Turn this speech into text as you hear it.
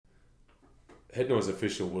Head Noise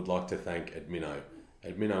Official would like to thank Admino.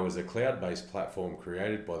 Admino is a cloud-based platform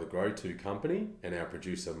created by the Grow2 company and our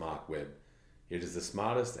producer Mark Webb. It is the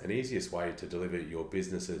smartest and easiest way to deliver your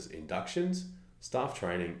business's inductions, staff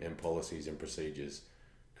training and policies and procedures.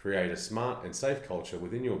 Create a smart and safe culture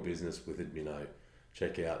within your business with Admino.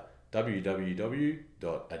 Check out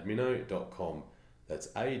www.admino.com. That's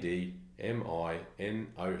ADMINOH,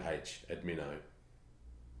 Admino.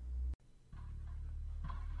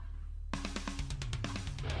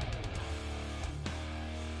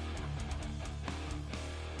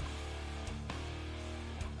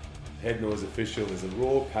 Head Noise Official is a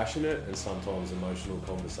raw, passionate and sometimes emotional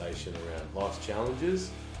conversation around life's challenges,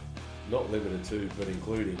 not limited to but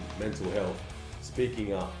including mental health,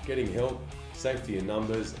 speaking up, getting help, safety in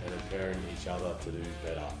numbers and empowering each other to do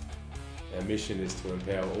better. Our mission is to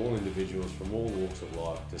empower all individuals from all walks of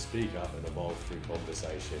life to speak up and evolve through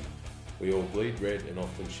conversation. We all bleed red and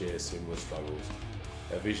often share similar struggles.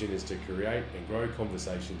 Our vision is to create and grow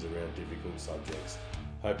conversations around difficult subjects,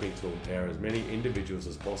 hoping to empower as many individuals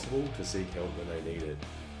as possible to seek help when they need it.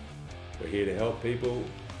 We're here to help people,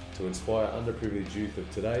 to inspire underprivileged youth of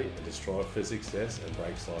today and to strive for success and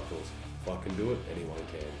break cycles. If I can do it, anyone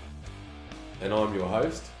can. And I'm your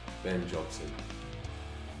host, Ben Jobson.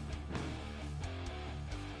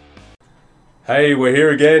 Hey, we're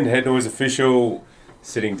here again, Head Noise Official,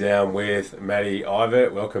 sitting down with Maddie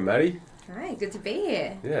Ivett. Welcome, Maddie. Hi, good to be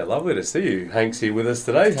here. Yeah, lovely to see you. Hank's here with us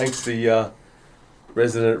today. Hank's the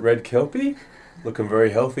resident red kelpie, looking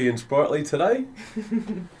very healthy and sprightly today.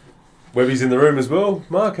 Webby's in the room as well.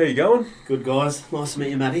 Mark, how you going? Good, guys. Nice to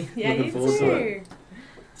meet you, Maddie. Yeah, Looking you forward too. to it.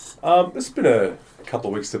 It's been a couple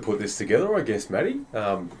of weeks to put this together, I guess, Maddie.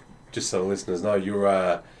 Just so the listeners know, you're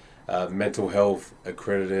a mental health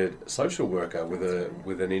accredited social worker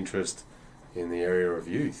with an interest in the area of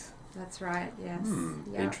youth. That's right, yes.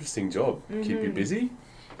 Yep. Interesting job. Keep you busy?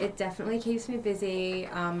 It definitely keeps me busy,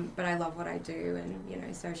 but I love what I do,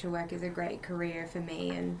 and social work is a great career for me,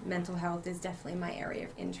 and mental health is definitely my area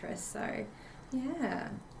of interest, so yeah.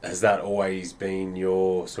 Has that always been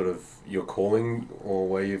your calling, or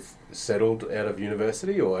where you've settled out of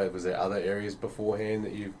university, or was there other areas beforehand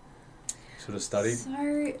that you sort of studied?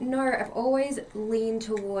 So, no, I've always leaned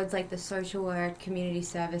towards the social work, community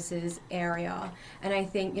services area. And I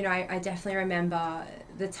think, I definitely remember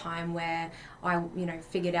the time where I,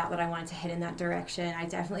 figured out that I wanted to head in that direction. I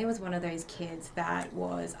definitely was one of those kids that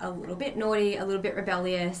was a little bit naughty, a little bit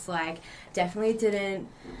rebellious, definitely didn't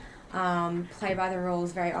play by the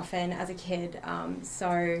rules very often as a kid.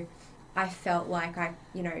 So I felt like I,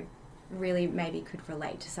 really maybe could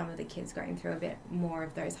relate to some of the kids going through a bit more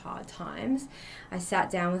of those hard times. I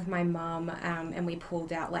sat down with my mum and we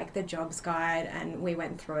pulled out the jobs guide and we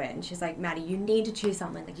went through it, and she's like, Maddie, you need to choose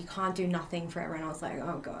something, you can't do nothing forever. And I was like,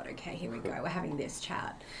 oh god, okay, here we go, we're having this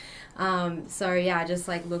chat. So yeah, I just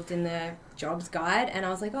looked in the jobs guide and I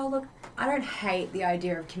was like, oh look, I don't hate the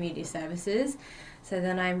idea of community services. So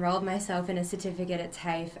then I enrolled myself in a certificate at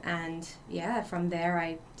TAFE, and yeah, from there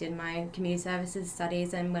I did my community services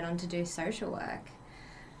studies and went on to do social work.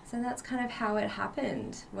 So that's kind of how it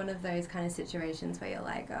happened. One of those kind of situations where you're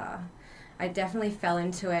like, I definitely fell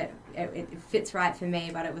into it. It fits right for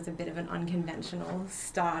me, but it was a bit of an unconventional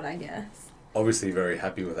start, I guess. Obviously very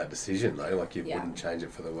happy with that decision though, wouldn't change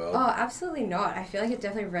it for the world. Oh, absolutely not. I feel like it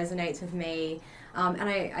definitely resonates with me, and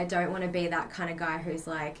I don't want to be that kind of guy who's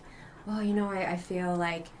like, well, I feel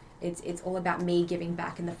like it's all about me giving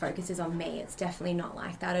back and the focus is on me. It's definitely not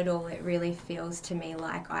like that at all. It really feels to me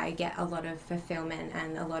like I get a lot of fulfillment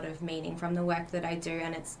and a lot of meaning from the work that I do,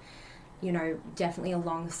 and it's, definitely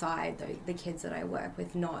alongside the kids that I work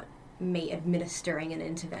with, not me administering an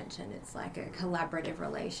intervention. It's like a collaborative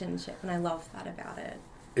relationship, and I love that about it.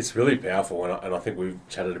 It's really powerful, and I think we've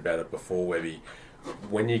chatted about it before, Webby.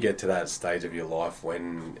 When you get to that stage of your life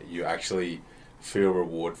when you actually feel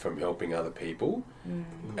reward from helping other people.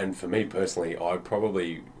 And for me personally, I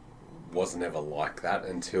probably wasn't ever like that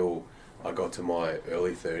until I got to my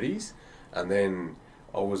early 30s, and then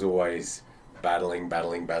I was always battling,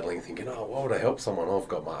 thinking, oh, why would I help someone? I've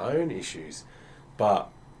got my own issues. But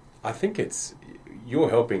I think you're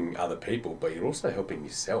helping other people, but you're also helping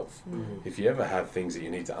yourself. If you ever have things that you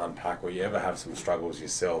need to unpack, or you ever have some struggles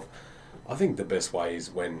yourself, I think the best way is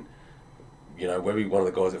when maybe one of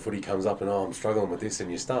the guys at footy comes up and, I'm struggling with this,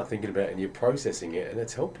 and you start thinking about it and you're processing it and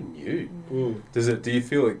it's helping you. Do you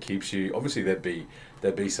feel it keeps you, obviously there'd be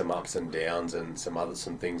some ups and downs and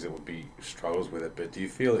some things that would be struggles with it, but do you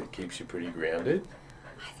feel it keeps you pretty grounded?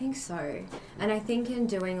 I think so. And I think in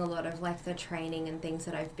doing a lot of the training and things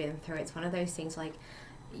that I've been through, it's one of those things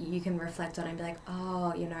you can reflect on and be like,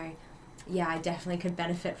 oh, yeah, I definitely could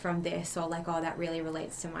benefit from this, or like, oh, that really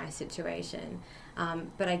relates to my situation.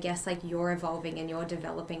 But I guess like you're evolving and you're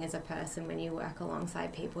developing as a person when you work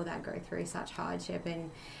alongside people that go through such hardship.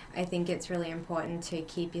 And I think it's really important to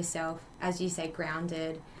keep yourself, as you say,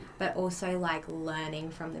 grounded, but also like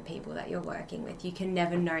learning from the people that you're working with. You can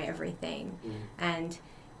never know everything. And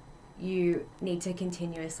you need to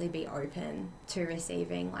continuously be open to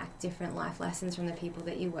receiving like different life lessons from the people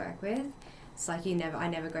that you work with. It's like I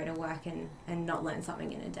never go to work and not learn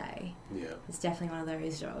something in a day. Yeah. It's definitely one of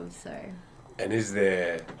those jobs, so. And is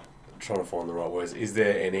there, trying to find the right words, is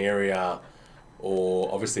there an area,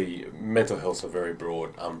 or obviously mental health's a very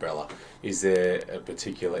broad umbrella, is there a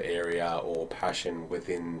particular area or passion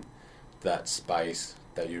within that space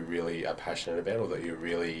that you really are passionate about, or that you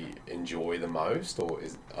really enjoy the most? Or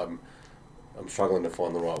is I'm struggling to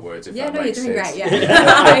find the right words, if that makes sense. You're doing great,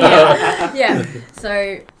 yeah. Yeah.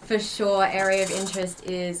 So for sure, area of interest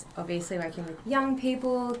is obviously working with young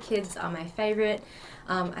people. Kids are my favourite.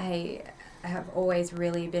 I have always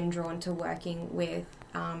really been drawn to working with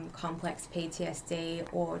complex PTSD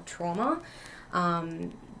or trauma.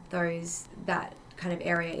 That kind of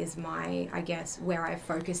area is my, I guess, where I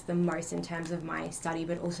focus the most in terms of my study,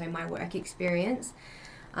 but also my work experience.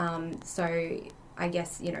 So I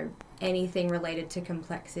guess, anything related to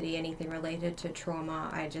complexity, anything related to trauma,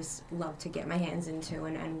 I just love to get my hands into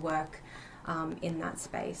and work in that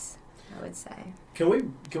space, I would say. Can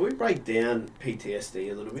we break down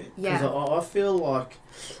PTSD a little bit? Yeah. Because I feel like,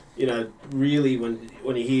 really when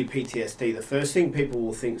you hear PTSD, the first thing people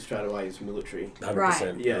will think straight away is military. 100%.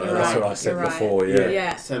 Right. Yeah, that's what I said before. Yeah.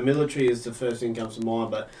 Yeah. So military is the first thing that comes to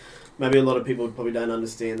mind, but maybe a lot of people probably don't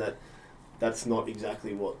understand that that's not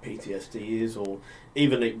exactly what PTSD is, or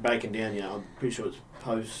even breaking down, I'm pretty sure it's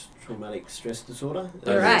post-traumatic stress disorder.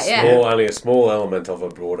 Only a small element of a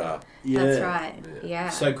broader... Yeah. That's right, yeah.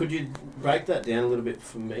 So could you break that down a little bit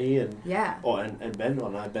for me and and Ben? I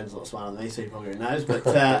know Ben's a lot smarter than me, so he probably knows, but...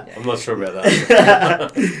 I'm not sure about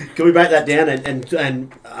that. Can we break that down?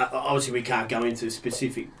 And obviously we can't go into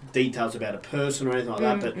specific details about a person or anything like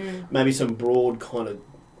that, but maybe some broad kind of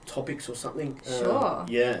topics or something. Sure.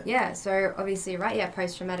 Yeah, so obviously,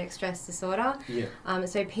 post-traumatic stress disorder. Yeah.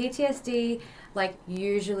 So PTSD, like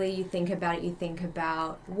usually you think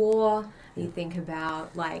about war, you think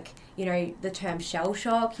about the term shell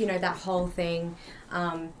shock, that whole thing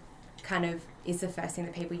kind of is the first thing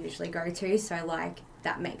that people usually go to. So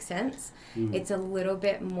that makes sense. It's a little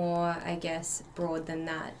bit more, I guess, broad than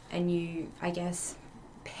that. And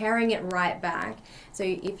paring it right back. So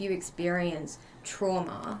if you experience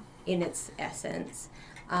trauma in its essence,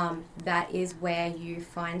 that is where you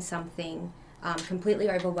find something completely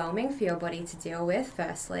overwhelming for your body to deal with,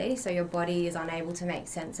 firstly. So your body is unable to make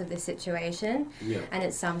sense of the situation, and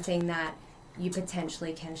it's something that you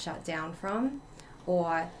potentially can shut down from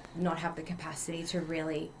or not have the capacity to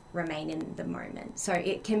really remain in the moment. So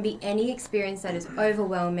it can be any experience that is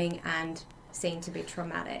overwhelming and seen to be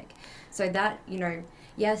traumatic. So that,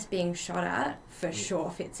 yes, being shot at for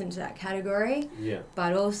sure fits into that category. Yeah.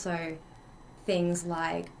 But also things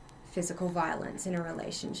like physical violence in a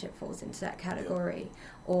relationship falls into that category.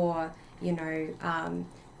 Yeah. Or,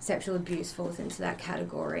 sexual abuse falls into that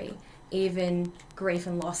category. Even grief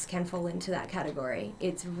and loss can fall into that category.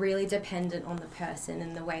 It's really dependent on the person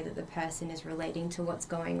and the way that the person is relating to what's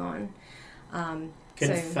going on.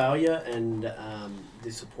 Can failure and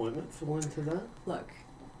disappointment fall into that? Look,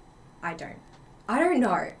 I don't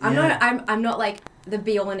know. I'm not like the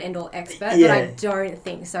be all and end all expert, but I don't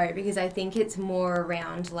think so, because I think it's more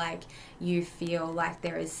around you feel like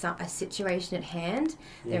there is a situation at hand.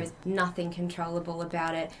 There is nothing controllable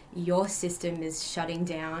about it. Your system is shutting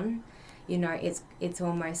down. It's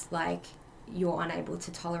almost like you're unable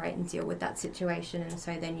to tolerate and deal with that situation, and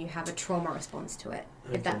so then you have a trauma response to it,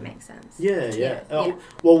 if that makes sense. Yeah.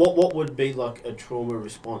 Well, what would be like a trauma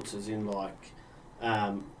response, as in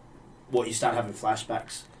what you start having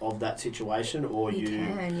flashbacks of that situation, or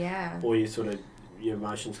or you sort of your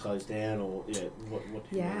emotions close down, or what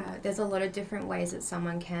there's a lot of different ways that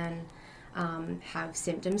someone can have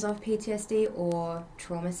symptoms of PTSD or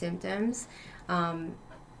trauma symptoms.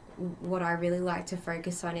 What I really like to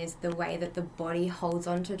focus on is the way that the body holds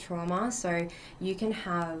on to trauma. So you can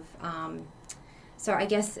have so I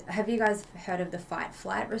guess, have you guys heard of the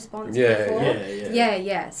fight-flight response before?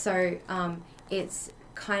 Yeah. So it's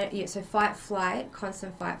kind of, so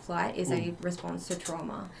constant fight-flight is a response to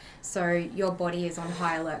trauma. So your body is on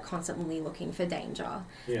high alert, constantly looking for danger.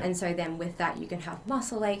 Yeah. And so then with that, you can have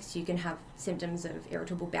muscle aches, you can have symptoms of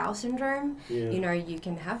irritable bowel syndrome, you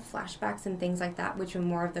can have flashbacks and things like that, which are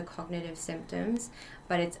more of the cognitive symptoms.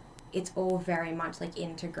 But it's it's all very much like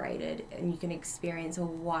integrated, and you can experience a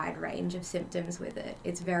wide range of symptoms with it.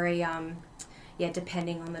 It's very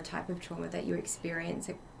depending on the type of trauma that you experience,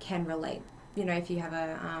 it can relate. You know, if you have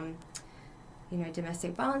a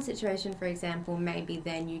domestic violence situation, for example, maybe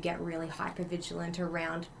then you get really hyper vigilant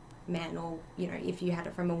around men, or if you had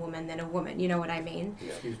it from a woman, then a woman, you know what I mean?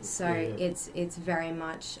 Yeah. So it's very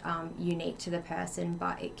much unique to the person,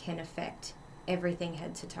 but it can affect everything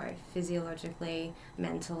head to toe, physiologically,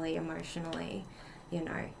 mentally, emotionally. It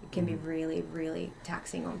can be really, really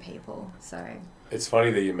taxing on people. So it's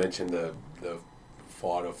funny that you mentioned the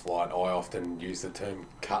fight or flight. I often use the term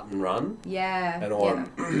cut and run. Yeah.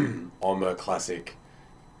 And I'm a classic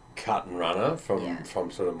cut and runner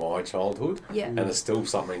from sort of my childhood. Yeah. And it's still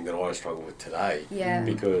something that I struggle with today. Yeah.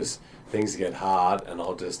 Because things get hard, and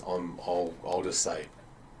I'll just say,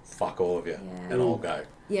 fuck all of you, and I'll go.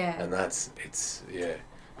 Yeah. And it's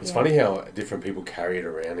funny how different people carry it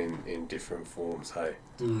around in different forms, hey?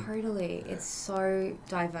 Totally. Yeah. It's so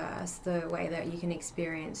diverse, the way that you can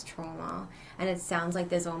experience trauma. And it sounds like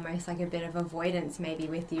there's almost like a bit of avoidance maybe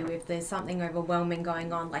with you. If there's something overwhelming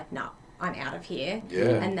going on, like, no, I'm out of here.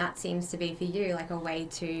 Yeah. And that seems to be for you like a way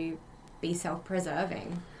to be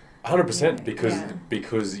self-preserving. 100%,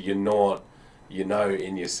 because you're not,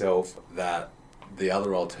 in yourself that the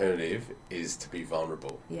other alternative is to be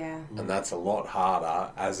vulnerable. Yeah. And that's a lot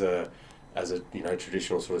harder as a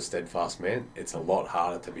traditional sort of steadfast man. It's a lot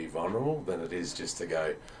harder to be vulnerable than it is just to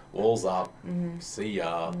go walls up, see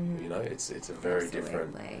ya. It's a very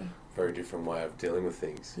different way of dealing with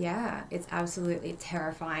things. Yeah, it's absolutely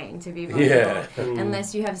terrifying to be vulnerable. Yeah.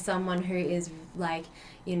 Unless you have someone who is like,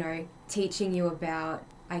 teaching you about,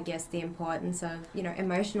 I guess, the importance of,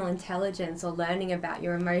 emotional intelligence or learning about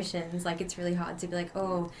your emotions. Like, it's really hard to be like,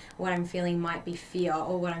 oh, what I'm feeling might be fear,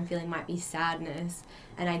 or what I'm feeling might be sadness,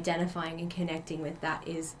 and identifying and connecting with that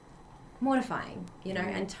is mortifying,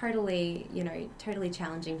 and totally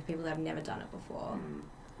challenging for people that have never done it before.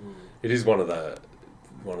 It is one of the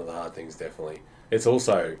hard things, definitely. It's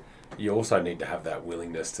also, you also need to have that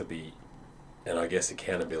willingness to be, and I guess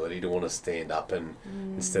accountability, to want to stand up and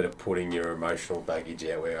instead of putting your emotional baggage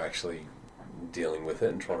out, where you're actually dealing with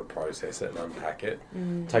it and trying to process it and unpack it,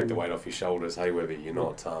 take the weight off your shoulders. Hey, Webby, you're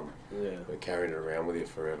not carrying it around with you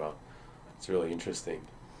forever. It's really interesting.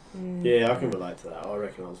 Yeah, I can relate to that. I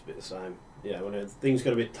reckon I was a bit the same. Yeah, when things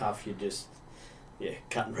got a bit tough, you just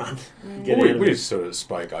cut and run. We sort of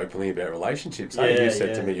spoke openly about relationships. Hey, you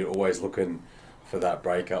said to me you're always looking for that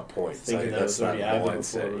breakup point. Thinking so that's that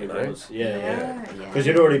mindset, Yeah. Because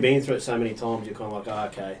you'd already been through it so many times, you're kind of like, oh,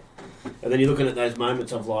 okay. And then you're looking at those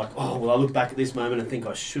moments of like, oh, well, I look back at this moment and think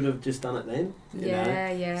I should have just done it then. You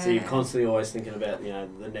know? So you're constantly always thinking about,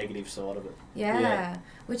 the negative side of it. Yeah.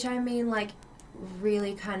 Which I mean, like,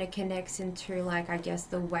 really kind of connects into, like, I guess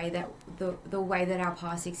the way that our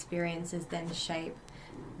past experiences then shape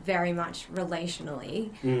very much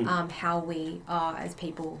relationally how we are as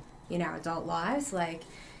people in our adult lives. Like,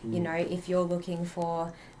 if you're looking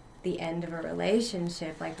for the end of a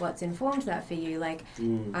relationship, like, what's informed that for you? Like,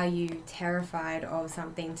 are you terrified of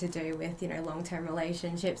something to do with, long-term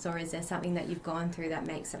relationships, or is there something that you've gone through that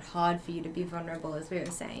makes it hard for you to be vulnerable, as we were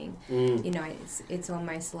saying? It's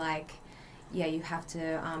almost like, you have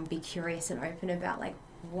to be curious and open about, like,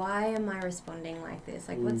 why am I responding like this?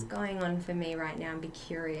 Like, what's going on for me right now? And be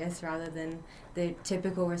curious, rather than the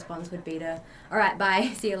typical response would be to, all right,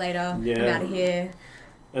 bye, see you later, I'm out of here.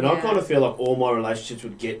 And I kind of feel like all my relationships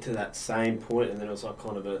would get to that same point, and then it was like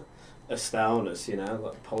kind of a staleness,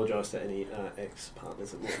 like, apologise to any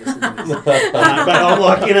ex-partners that won't listen to this. But I'm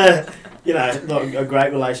like like a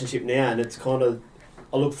great relationship now, and it's kind of,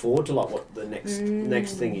 I look forward to, like, what the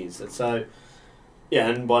next thing is. And so,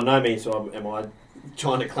 and by no means am I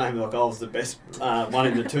trying to claim like I was the best one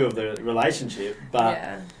in the two of the relationship,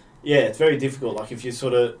 but it's very difficult. Like, if you're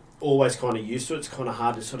sort of always kind of used to it, it's kind of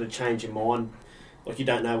hard to sort of change your mind. Like, you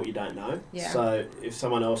don't know what you don't know. So if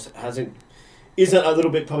someone else isn't a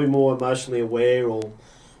little bit probably more emotionally aware, or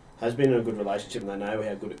has been in a good relationship and they know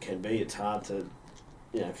how good it can be, it's hard to,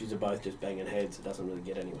 if you're both just banging heads, it doesn't really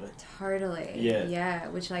get anywhere. Totally. Yeah,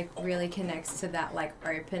 which, like, really connects to that, like,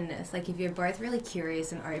 openness. Like, if you're both really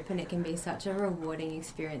curious and open, it can be such a rewarding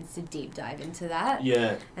experience to deep dive into that.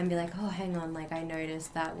 Yeah. And be like, oh, hang on, like, I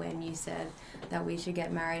noticed that when you said that we should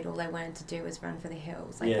get married, all I wanted to do was run for the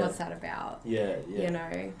hills. Like, what's that about? Yeah.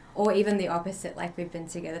 Or even the opposite, like, we've been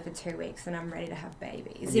together for 2 weeks and I'm ready to have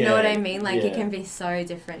babies. You know what I mean? Like, it can be so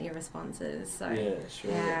different, your responses. So, yeah,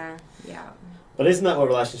 sure. Yeah. But isn't that what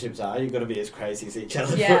relationships are? You've got to be as crazy as each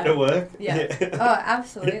other for Yeah. it to work. Yeah. Oh,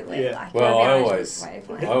 absolutely. Yeah. Like, Well, gotta I be on a always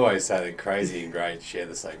wavelength. say that crazy and great share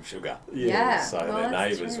the same sugar. Yeah. So well, they're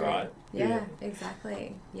that's neighbours, true. right? Yeah,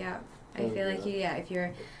 exactly. Yeah. I feel like if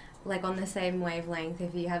you're like on the same wavelength,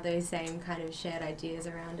 if you have those same kind of shared ideas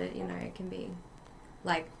around it, you know, it can be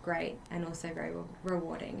like great and also very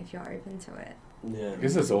rewarding if you're open to it. Yeah.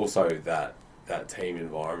 Because there's also that team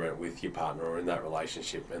environment with your partner or in that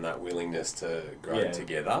relationship and that willingness to grow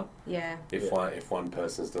together. Yeah. If one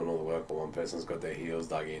person's doing all the work or one person's got their heels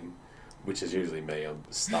dug in, which is usually me, I'm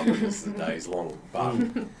stubborn as the day's long, but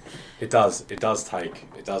it does take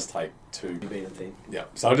two. Being a thing. Yeah.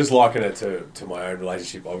 So I just liken it to my own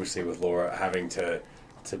relationship, obviously with Laura, having to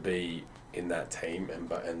be in that team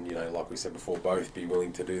and you know, like we said before, both be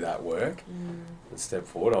willing to do that work and step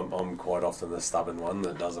forward. I'm quite often the stubborn one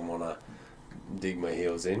that doesn't want to dig my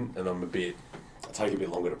heels in, and I take a bit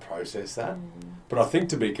longer to process that. But I think,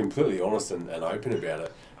 to be completely honest and open about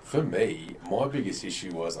it, for me, my biggest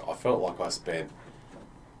issue was I felt like I spent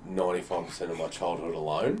 95% of my childhood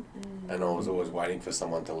alone, and I was always waiting for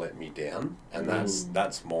someone to let me down, and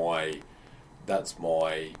that's my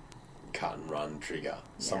cut and run trigger.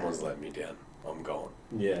 Someone's let me down, I'm gone.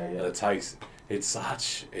 Yeah. And it's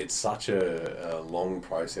such a long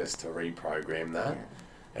process to reprogram that.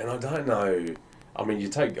 And I don't know, I mean, you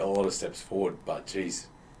take a lot of steps forward, but geez,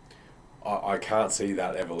 I can't see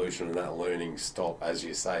that evolution and that learning stop. As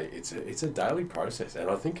you say, it's a daily process, and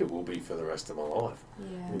I think it will be for the rest of my life.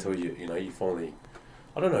 Until you finally,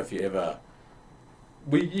 I don't know if you ever,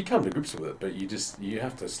 you come to grips with it, but you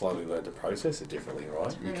have to slowly learn to process it differently,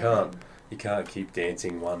 right? You can't keep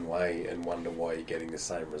dancing one way and wonder why you're getting the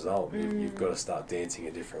same result. You've got to start dancing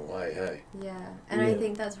a different way, hey? Yeah, and I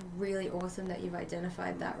think that's really awesome that you've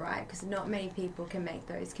identified that, right? Because not many people can make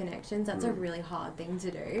those connections. That's a really hard thing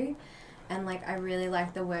to do. And like, I really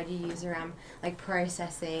like the word you use around like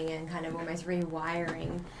processing and kind of almost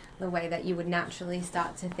rewiring the way that you would naturally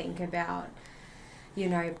start to think about, you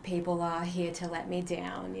know, people are here to let me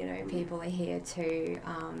down, you know, people are here to,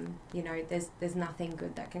 you know, there's nothing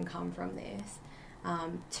good that can come from this,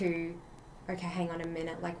 to, okay, hang on a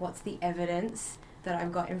minute, like, what's the evidence that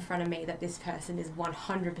I've got in front of me that this person is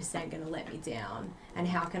 100% going to let me down, and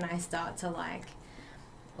how can I start to, like,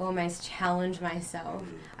 almost challenge myself.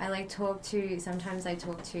 Sometimes I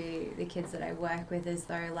talk to the kids that I work with as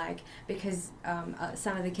though, like, because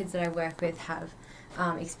some of the kids that I work with have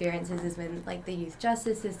experiences is when, like, the youth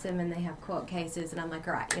justice system and they have court cases, and I'm like,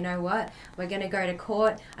 all right, you know what, we're going to go to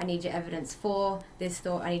court, I need your evidence for this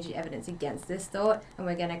thought, I need your evidence against this thought, and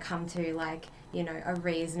we're going to come to, like, you know, a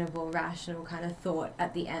reasonable, rational kind of thought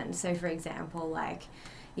at the end. So for example, like,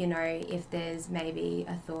 you know, if there's maybe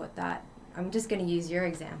a thought that, I'm just going to use your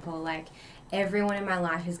example, like, everyone in my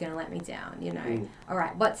life is going to let me down, you know. All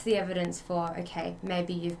right, what's the evidence for, okay,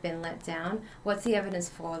 maybe you've been let down. What's the evidence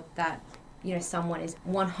for that, you know, someone is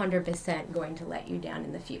 100% going to let you down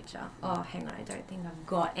in the future? Oh, hang on, I don't think I've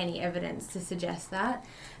got any evidence to suggest that.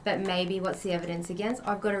 But maybe what's the evidence against?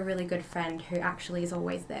 I've got a really good friend who actually is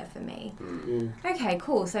always there for me. Okay,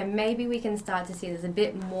 cool. So maybe we can start to see there's a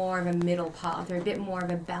bit more of a middle path, or a bit more of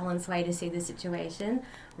a balanced way to see the situation,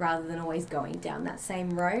 rather than always going down that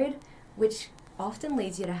same road, which often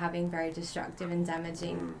leads you to having very destructive and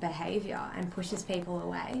damaging behaviour and pushes people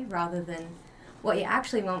away, rather than what you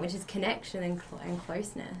actually want, which is connection and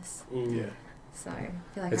closeness. So I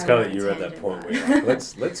feel like it's kind of, you're at that point where you're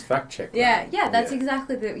like, let's fact check. That's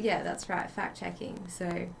exactly that's right, fact checking.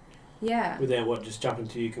 So without just jumping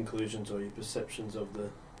to your conclusions or your perceptions of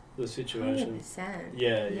the situation. 100%.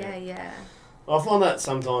 Yeah. I find that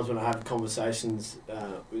sometimes when I have conversations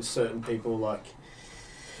with certain people, like,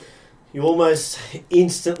 you almost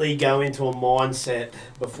instantly go into a mindset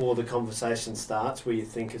before the conversation starts where you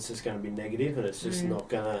think it's just going to be negative and it's just not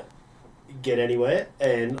going to get anywhere.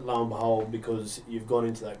 And lo and behold, because you've gone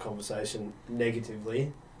into that conversation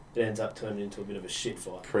negatively, it ends up turning into a bit of a shit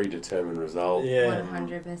fight. Predetermined result. Yeah.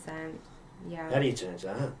 100%. Yeah. How do you change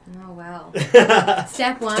that? Oh, well.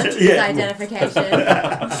 Step one is identification.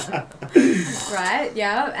 Right?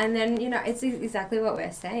 Yeah. And then, you know, it's exactly what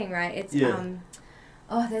we're saying, right? It's,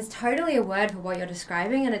 there's totally a word for what you're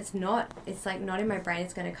describing, and it's not in my brain.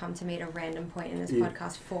 It's going to come to me at a random point in this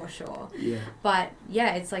podcast for sure. Yeah. But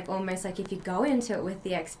yeah, it's like almost like if you go into it with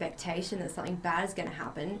the expectation that something bad is going to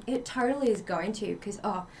happen, it totally is going to, because,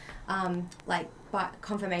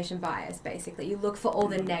 confirmation bias, basically. You look for all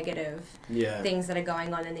the negative things that are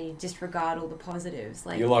going on, and then you disregard all the positives.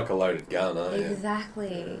 Like, you're like a loaded gun, aren't you?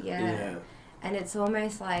 Exactly, yeah. And it's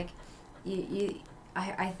almost like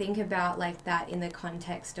I think about like that in the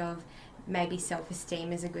context of maybe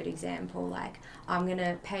self-esteem is a good example. Like, I'm going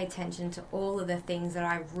to pay attention to all of the things that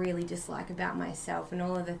I really dislike about myself and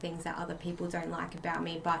all of the things that other people don't like about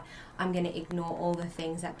me, but I'm going to ignore all the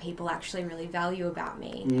things that people actually really value about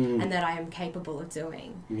me and that I am capable of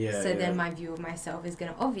doing. Then my view of myself is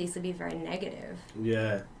going to obviously be very negative.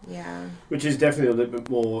 Yeah. Which is definitely a little bit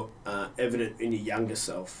more evident in your younger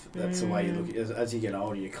self. That's the way you look at it. As you get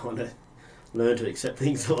older, you kind of learn to accept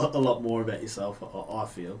things a lot more about yourself, I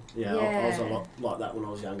feel. I was a lot like that when I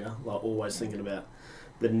was younger, like always thinking about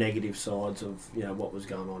the negative sides of, what was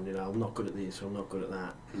going on. I'm not good at this or I'm not good at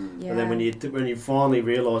that. But then when you finally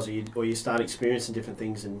realise or you start experiencing different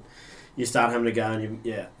things and you start having a go and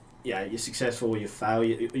you're successful or you fail,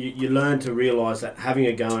 you learn to realise that having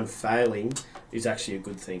a go and failing is actually a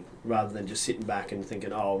good thing, rather than just sitting back and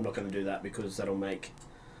thinking, oh, I'm not going to do that because that'll make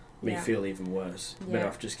me feel even worse. Better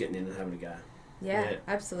off just getting in and having a go. Yeah,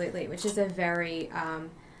 absolutely, which is a very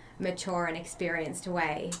mature and experienced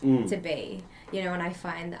way to be.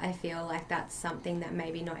 And I feel like that's something that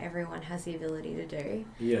maybe not everyone has the ability to do.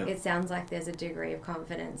 Yeah. It sounds like there's a degree of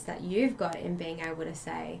confidence that you've got in being able to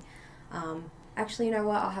say, actually, you know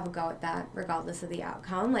what, I'll have a go at that regardless of the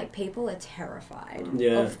outcome. Like, people are terrified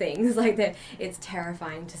of things. Like, it's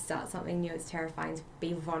terrifying to start something new. It's terrifying to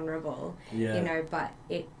be vulnerable. But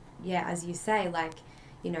as you say, like,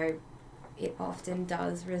 it often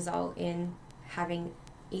does result in having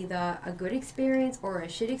either a good experience or a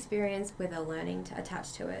shit experience with a learning to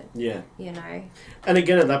attach to it. Yeah. And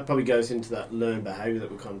again, that probably goes into that learned behaviour that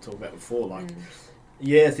we kind of talked about before. Like,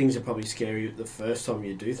 things are probably scary the first time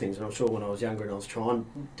you do things. And I'm sure when I was younger and I was trying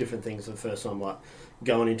different things the first time, like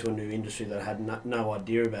going into a new industry that I had no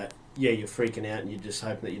idea about, you're freaking out and you're just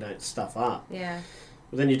hoping that you don't stuff up. Yeah.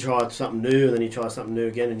 But then you try something new, and then you try something new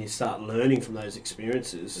again, and you start learning from those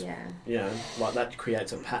experiences. Yeah. Like, that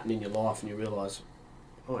creates a pattern in your life, and you realise,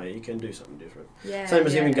 you can do something different. Yeah. Same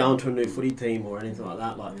as even going to a new footy team or anything like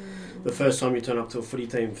that. Like, the first time you turn up to a footy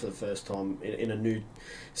team for the first time in a new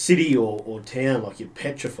city or town, like, you're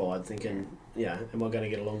petrified, thinking, am I going to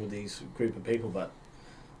get along with these group of people? But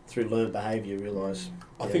through learned behaviour, you realise...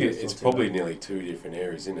 I think it's probably nearly two different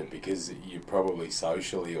areas, isn't it? Because you're probably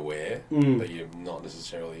socially aware, but you're not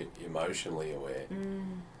necessarily emotionally aware.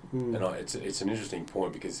 And it's an interesting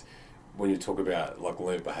point, because when you talk about, like,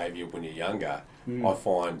 learned behaviour when you're younger, I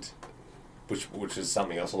find, which is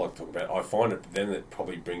something else I like to talk about, I find it then that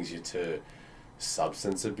probably brings you to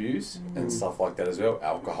substance abuse and stuff like that as well.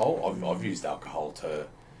 Alcohol. I've used alcohol to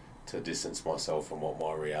distance myself from what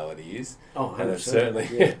my reality is. And it's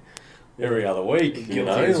certainly every other week, And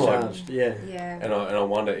I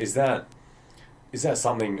wonder, is that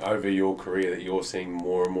something over your career that you're seeing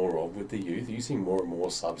more and more of with the youth? Are you seeing more and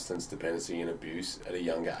more substance dependency and abuse at a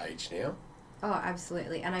younger age now? Oh,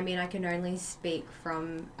 absolutely. And I mean, I can only speak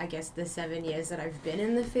from, I guess, the 7 years that I've been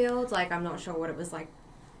in the field. Like, I'm not sure what it was like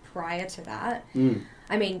prior to that.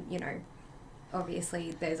 I mean,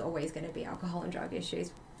 obviously there's always going to be alcohol and drug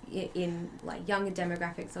issues in like younger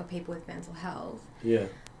demographics or people with mental health. Yeah.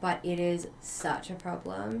 But it is such a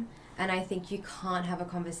problem, and I think you can't have a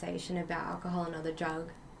conversation about alcohol and other drug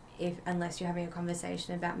unless you're having a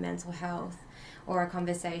conversation about mental health or a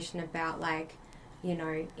conversation about, like,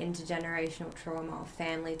 intergenerational trauma or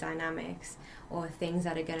family dynamics or things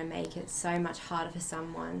that are going to make it so much harder for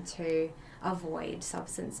someone to avoid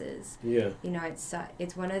substances. Yeah.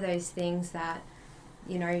 It's one of those things that,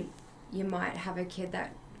 you might have a kid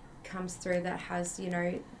that comes through that has,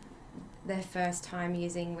 their first time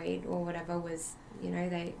using weed or whatever was,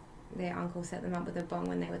 their uncle set them up with a bong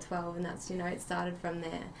when they were 12, and that's, it started from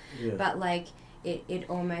there. Yeah. But, like, it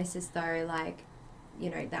almost as though, like,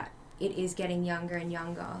 that it is getting younger and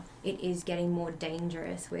younger. It is getting more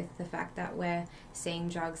dangerous with the fact that we're seeing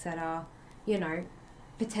drugs that are,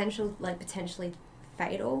 potentially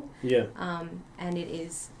fatal. Yeah. And it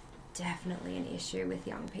is definitely an issue with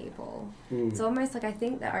young people. It's almost like, I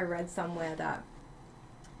think that I read somewhere that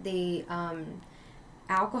the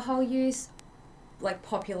alcohol use, like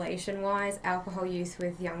population-wise, alcohol use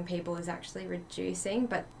with young people is actually reducing,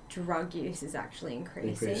 but drug use is actually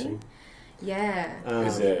increasing. Yeah.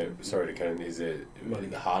 Is there, sorry to cut in, is there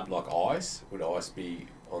hard, like ice? Would ice be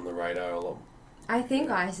on the radar a lot? I think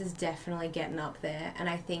ice is definitely getting up there, and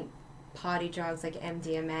I think party drugs like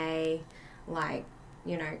MDMA, like,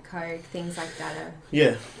 coke, things like that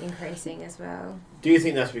are increasing as well. Do you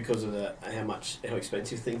think that's because of how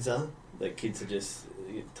expensive things are? That kids are just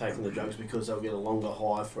taking the drugs because they'll get a longer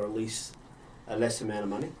high for at least a less amount of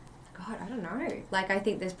money? God, I don't know. Like, I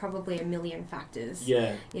think there's probably a million factors.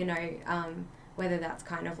 Yeah. Whether that's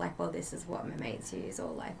kind of like, well, this is what my mates use,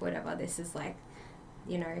 or like whatever, this is like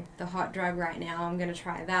you know, the hot drug right now, I'm going to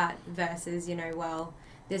try that, versus, you know, well,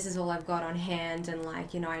 this is all I've got on hand, and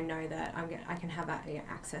like, you know, I know that I can have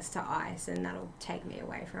access to ice, and that'll take me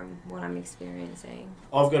away from what I'm experiencing.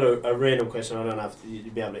 I've got a random question. I don't know if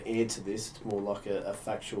you'd be able to answer this. It's more like a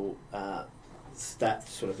factual stat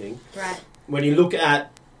sort of thing. Right. When you look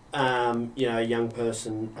at you know, a young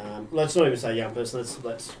person, let's not even say young person,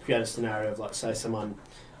 let's create a scenario of, like, say someone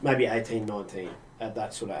maybe 18, 19 at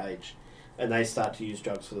that sort of age, and they start to use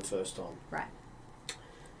drugs for the first time. Right.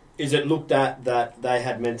 Is it looked at that they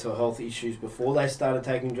had mental health issues before they started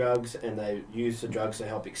taking drugs and they used the drugs to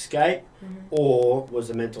help escape, or was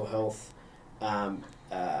the mental health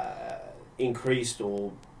increased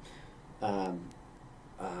or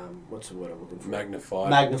what's the word I'm looking for?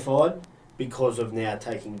 Magnified because of now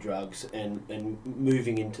taking drugs and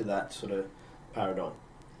moving into that sort of paradigm?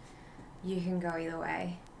 You can go either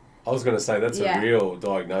way. I was going to say that's a real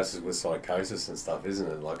diagnosis with psychosis and stuff, isn't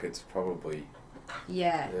it? Like, it's probably...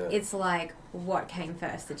 Yeah, it's like, what came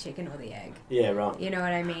first, the chicken or the egg? Yeah, right. You know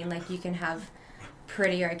what I mean? Like, you can have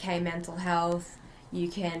pretty okay mental health, you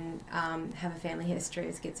can have a family history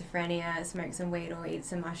of schizophrenia, smoke some weed or eat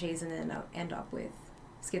some mushies, and then end up with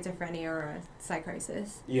schizophrenia or a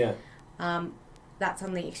psychosis. Yeah. That's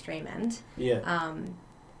on the extreme end. Yeah.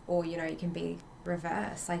 Or, you know, you can be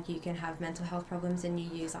reverse. Like, you can have mental health problems and you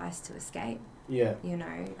use ice to escape. Yeah. You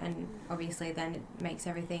know, and obviously then it makes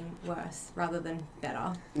everything worse rather than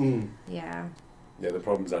better. Yeah. Yeah, the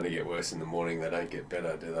problems only get worse in the morning. They don't get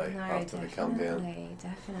better, do they? No, after they come down.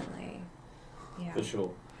 Definitely. Yeah. For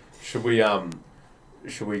sure. Should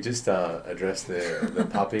we just address the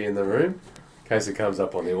puppy in the room? In case it comes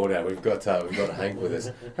up on the audio, we've got Hank with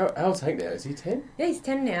us. How old's Hank now? Is he 10? Yeah, he's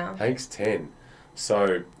 10 now. Hank's 10.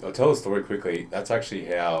 So I'll tell the story quickly. That's actually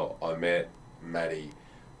how I met Maddie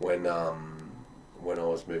when I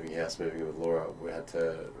was moving in with Laura. We had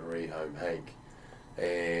to rehome Hank,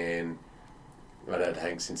 and I'd had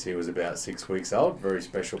Hank since he was about 6 weeks old. Very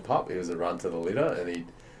special pup. He was a run to the litter, and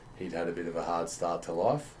he'd had a bit of a hard start to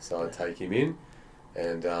life. So I'd take him in,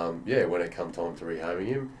 and when it come time to rehoming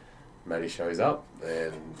him, Maddie shows up,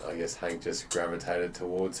 and I guess Hank just gravitated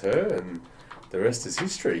towards her, and the rest is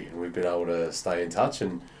history. And we've been able to stay in touch,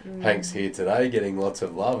 and Hank's here today getting lots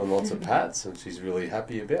of love and lots of pats, and she's really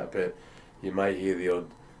happy about. But you may hear the odd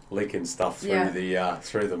licking stuff through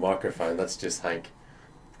the microphone. That's just Hank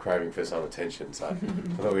craving for some attention. So I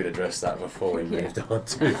thought we'd address that before we moved on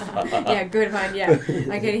too far. Yeah, good one. Yeah,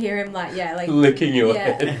 I could hear him like licking your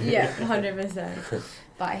head. Yeah, 100%.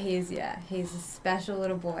 But he's a special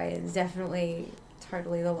little boy, and definitely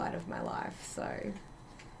totally the light of my life. So,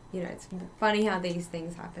 you know, it's funny how these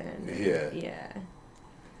things happen. Yeah.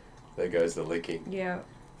 There goes the licking. Yeah.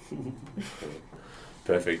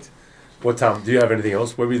 Perfect. What do you have anything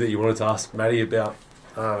else, Webby, that you wanted to ask Maddie about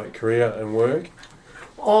career and work?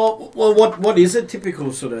 Oh, well, what is a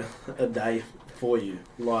typical sort of a day for you?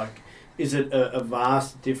 Like, is it a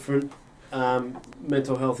vast different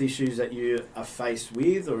mental health issues that you are faced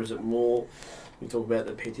with, or is it more, we talk about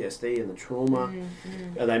the PTSD and the trauma,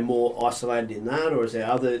 are they more isolated in that, or is there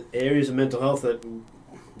other areas of mental health that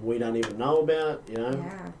we don't even know about, you know?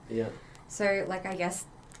 Yeah. So, like, I guess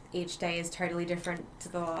each day is totally different to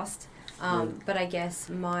the last. But I guess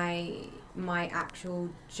my actual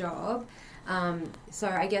job, so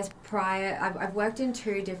I guess I've worked in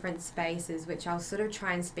 2 different spaces, which I'll sort of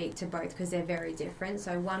try and speak to both because they're very different.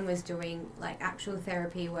 So one was doing like actual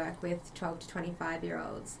therapy work with 12 to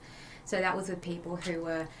 25-year-olds. So that was with people who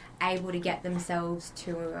were able to get themselves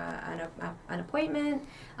to an appointment,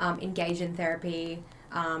 engage in therapy,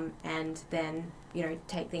 and then, you know,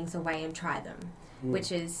 take things away and try them,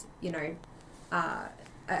 which is, you know,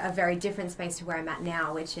 a very different space to where I'm at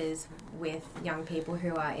now, which is with young people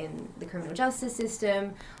who are in the criminal justice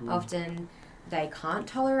system. Often they can't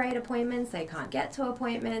tolerate appointments, they can't get to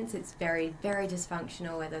appointments. It's very, very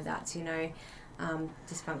dysfunctional, whether that's, you know,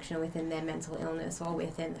 dysfunctional within their mental illness or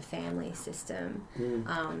within the family system.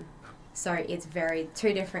 So it's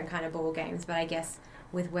 2 different kind of ball games. But I guess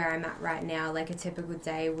with where I'm at right now, like a typical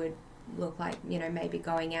day would look like, you know, maybe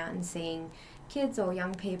going out and seeing kids or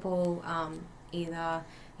young people, either,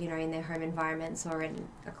 you know, in their home environments or in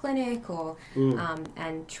a clinic, or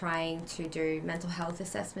and trying to do mental health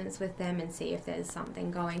assessments with them and see if there's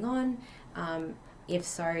something going on. If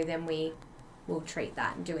so, then we will treat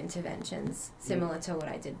that and do interventions similar to what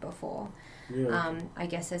I did before. I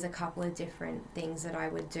guess there's a couple of different things that I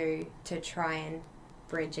would do to try and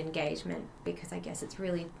bridge engagement, because I guess it's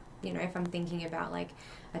really, you know, if I'm thinking about like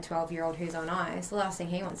a 12-year-old who's on ice, the last thing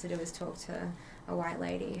he wants to do is talk to a white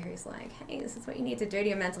lady who's like, hey, this is what you need to do to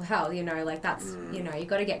your mental health, you know, like that's, you know, you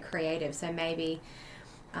got to get creative. So maybe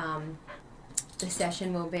the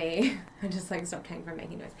session will be, I just like stopped Hank from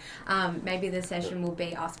making noise. Maybe the session will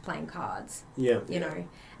be us playing cards. Yeah. You know,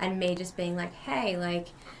 and me just being like, hey, like,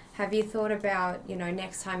 have you thought about, you know,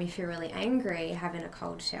 next time if you're really angry, having a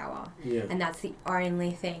cold shower? Yeah. And that's the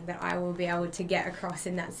only thing that I will be able to get across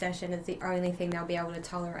in that session. It's the only thing they'll be able to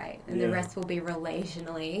tolerate. And the rest will be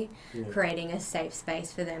relationally creating a safe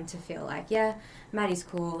space for them to feel like, yeah, Maddie's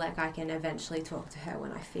cool, like I can eventually talk to her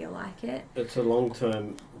when I feel like it. It's a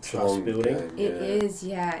long-term trust building. It is,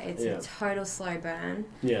 it's a total slow burn.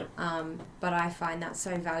 Yeah. But I find that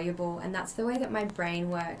so valuable, and that's the way that my brain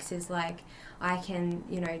works, is like I can,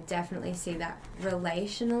 you know, definitely see that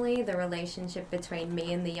relationally, the relationship between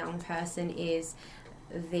me and the young person is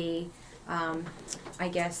the, I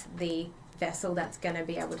guess, the vessel that's going to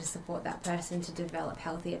be able to support that person to develop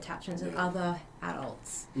healthy attachments with other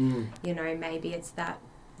adults. You know, maybe it's that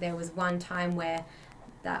there was one time where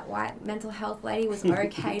that white mental health lady was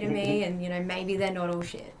okay to me, and, you know, maybe they're not all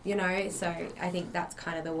shit, you know. So I think that's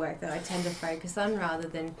kind of the work that I tend to focus on, rather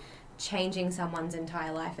than changing someone's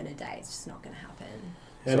entire life in a day. It's just not going to happen.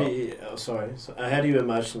 How do you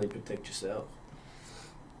emotionally protect yourself?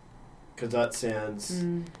 Because that sounds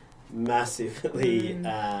massively, and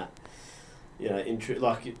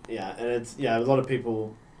it's, a lot of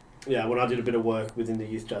people, when I did a bit of work within the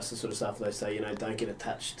youth justice sort of stuff, they say, you know, don't get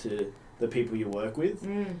attached to the people you work with.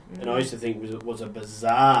 And I used to think it was a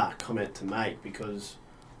bizarre comment to make, because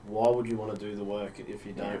why would you want to do the work if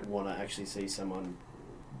you don't want to actually see someone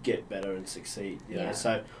get better and succeed? You know?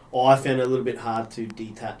 So I found it a little bit hard to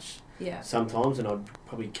detach sometimes, and I'd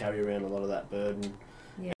probably carry around a lot of that burden.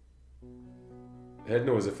 Head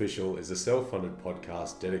Noise Official is a self-funded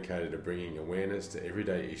podcast dedicated to bringing awareness to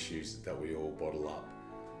everyday issues that we all bottle up.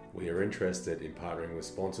 We are interested in partnering with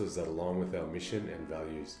sponsors that align with our mission and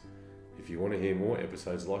values. If you want to hear more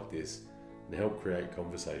episodes like this and help create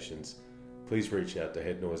conversations, please reach out to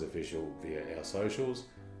Head Noise Official via our socials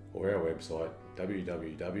or our website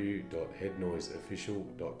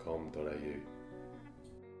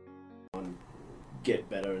www.headnoiseofficial.com.au. Get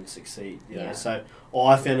better and succeed. You know? So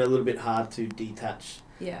I found it a little bit hard to detach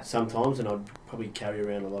sometimes, and I'd probably carry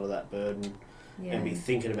around a lot of that burden and be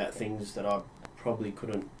thinking about things that I probably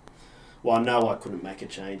couldn't. Well, I know I couldn't make a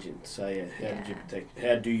change in. So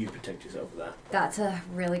how do you protect yourself with that? That's a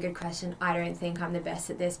really good question. I don't think I'm the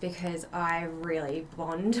best at this, because I really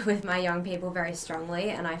bond with my young people very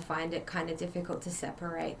strongly, and I find it kind of difficult to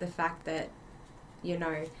separate the fact that, you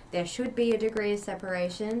know, there should be a degree of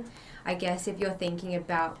separation. I guess if you're thinking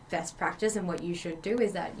about best practice, and what you should do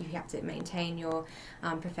is that you have to maintain your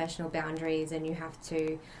professional boundaries, and you have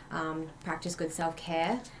to practice good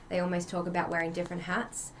self-care. They almost talk about wearing different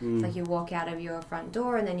hats. It's like you walk out of your front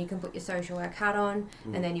door, and then you can put your social work hat on,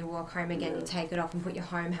 and then you walk home again, you take it off and put your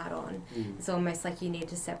home hat on. It's almost like you need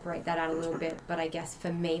to separate that out a little bit. But I guess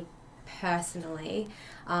for me personally,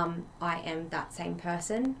 I am that same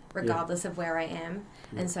person regardless of where I am.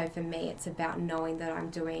 And so for me, it's about knowing that I'm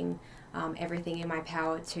doing everything in my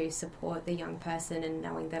power to support the young person, and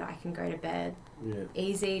knowing that I can go to bed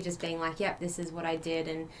easy, just being like, yep, this is what I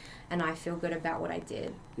did, and I feel good about what I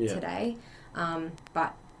did today.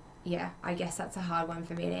 But I guess that's a hard one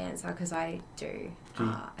for me to answer, because I do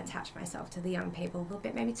attach myself to the young people a little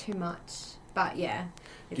bit, maybe too much. But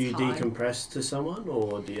it's do you hard. decompress to someone,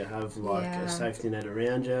 or do you have like a safety net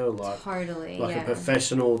around you, or like a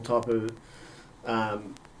professional type of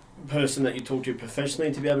person that you talk to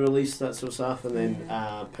professionally to be able to release that sort of stuff? And then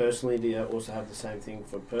personally, do you also have the same thing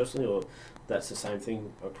for personally, or that's the same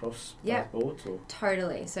thing across both boards? Or?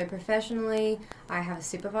 Totally. So professionally, I have a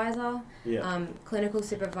supervisor. Clinical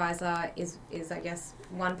supervisor is I guess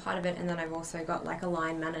one part of it, and then I've also got like a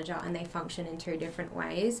line manager, and they function in two different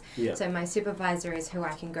ways. So my supervisor is who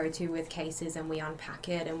I can go to with cases, and we unpack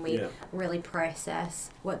it, and we really process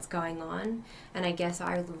what's going on. And I guess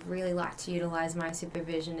I really like to utilize my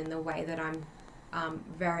supervision in the way that I'm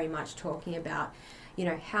very much talking about, you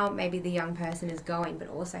know, how maybe the young person is going, but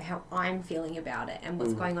also how I'm feeling about it, and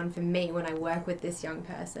what's going on for me when I work with this young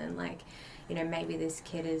person. Like, you know, maybe this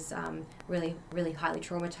kid is really, really highly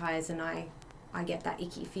traumatized, and I get that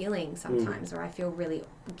icky feeling sometimes, or I feel really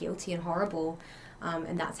guilty and horrible,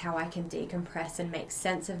 and that's how I can decompress and make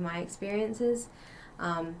sense of my experiences.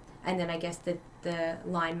 And then I guess the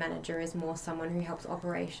line manager is more someone who helps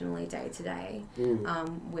operationally day to day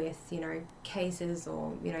with, you know, cases,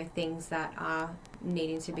 or, you know, things that are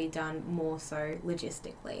needing to be done more so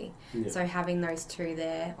logistically. So having those two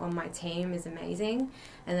there on my team is amazing.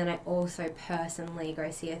 And then I also personally go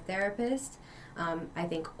see a therapist. I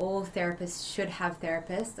think all therapists should have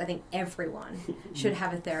therapists. I think everyone should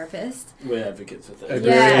have a therapist. We're advocates of that.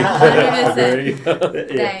 Yeah,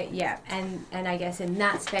 100%. Yeah. And I guess in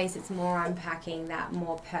that space, it's more unpacking that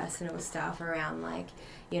more personal stuff around, like,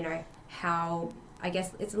 you know, how, I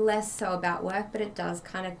guess it's less so about work, but it does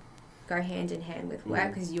kind of go hand in hand with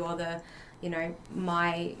work, because you're the, you know,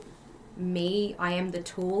 I am the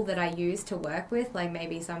tool that I use to work with. Like,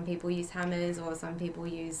 maybe some people use hammers or some people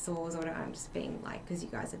use saws, or I'm just being like, because you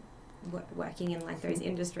guys are working in like those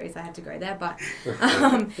industries, I had to go there, but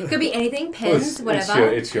could be anything, pens, whatever.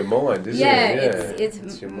 It's your mind, isn't it?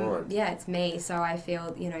 It's your mind. Yeah, it's me. So I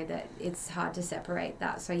feel, you know, that it's hard to separate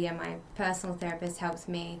that. So yeah, my personal therapist helps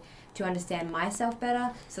me to understand myself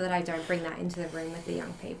better so that I don't bring that into the room with the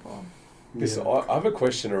young people. Listen, I have a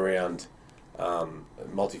question around,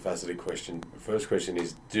 multifaceted question. First question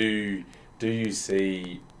is, do you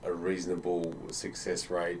see a reasonable success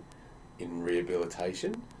rate in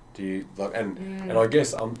rehabilitation? Do you like, and I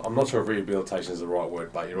guess I'm not sure if rehabilitation is the right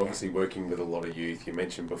word, but you're obviously working with a lot of youth. You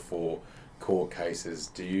mentioned before court cases.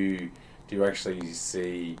 Do you actually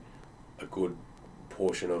see a good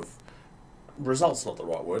portion of results? Not the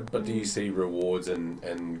right word, but do you see rewards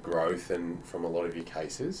and growth and from a lot of your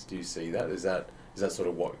cases? Do you see that? Is that sort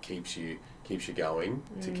of what keeps you going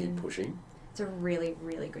to keep pushing? It's a really,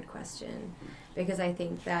 really good question, because I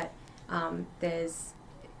think that there's,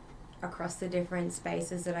 across the different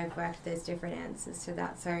spaces that I've worked, there's different answers to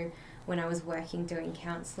that. So when I was working doing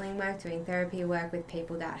counselling work, doing therapy work with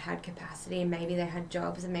people that had capacity and maybe they had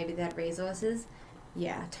jobs and maybe they had resources,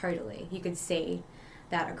 yeah, totally. You could see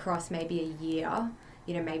that across maybe a year,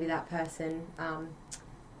 you know, maybe that person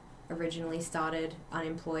originally started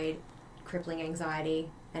unemployed, crippling anxiety,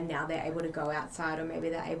 and now they're able to go outside, or maybe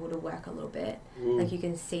they're able to work a little bit. Like, you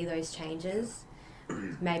can see those changes.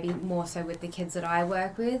 Maybe more so with the kids that I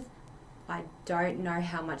work with, I don't know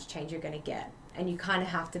how much change you're going to get. And you kind of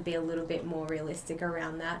have to be a little bit more realistic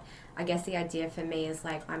around that. I guess the idea for me is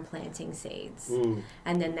like, I'm planting seeds,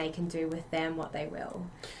 and then they can do with them what they will.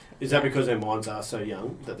 Is that because their minds are so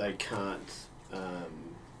young that they can't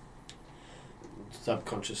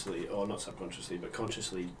subconsciously, or not subconsciously, but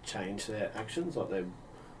consciously change their actions? Like, they're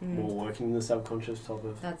more working in the subconscious type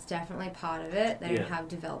of... That's definitely part of it. They don't have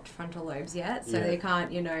developed frontal lobes yet, so they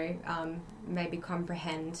can't, you know, maybe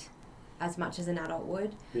comprehend as much as an adult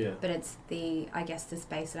would. Yeah. But it's I guess the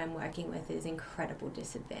space that I'm working with is incredible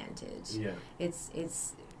disadvantage. Yeah.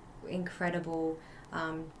 It's incredible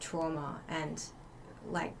trauma and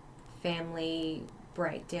like family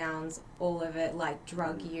breakdowns, all of it, like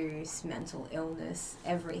drug use, mental illness,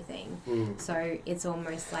 everything. So it's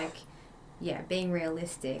almost like, yeah, being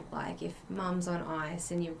realistic. Like, if mum's on ice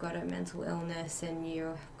and you've got a mental illness and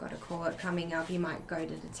you've got a court coming up, you might go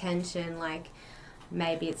to detention. Like,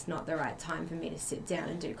 maybe it's not the right time for me to sit down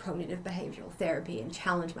and do cognitive behavioural therapy and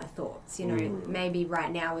challenge my thoughts. You know, maybe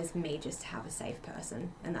right now is me just to have a safe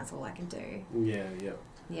person, and that's all I can do.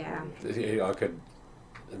 Yeah. I could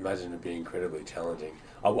imagine it being incredibly challenging.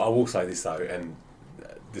 I will say this though, and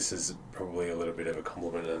this is probably a little bit of a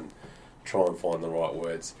compliment, and try and find the right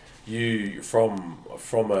words. You, from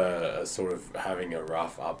a sort of having a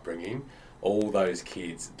rough upbringing, all those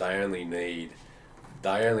kids, they only need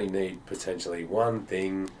potentially one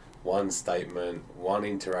thing, one statement, one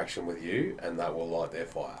interaction with you, and that will light their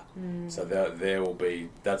fire. So there will be,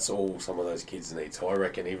 that's all some of those kids need. So I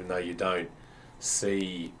reckon, even though you don't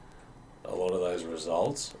see a lot of those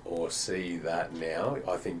results or see that now,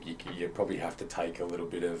 I think you probably have to take a little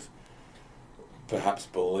bit of perhaps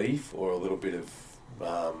belief or a little bit of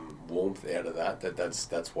warmth out of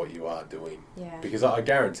that's what you are doing. Yeah. Because I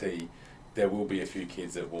guarantee there will be a few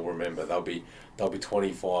kids that will remember. They'll be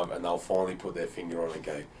 25 and they'll finally put their finger on it and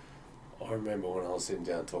go, I remember when I was sitting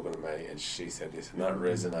down talking to Maddie and she said this, and that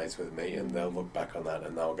resonates with me, and they'll look back on that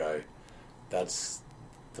and they'll go, that's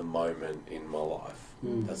the moment in my life.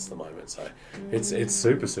 That's the moment. So it's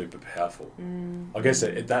super, super powerful. I guess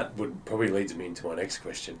that would probably leads me into my next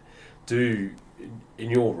question. In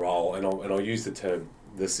your role, and I'll use the term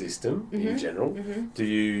the system in general, do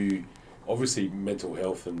you, obviously mental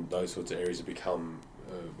health and those sorts of areas have become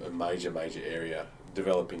a major area,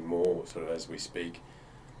 developing more sort of as we speak.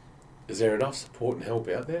 Is there enough support and help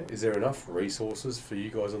out there? Is there enough resources for you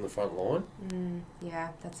guys on the front line? Yeah,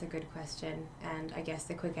 that's a good question. And I guess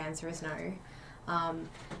the quick answer is no.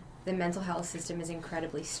 The mental health system is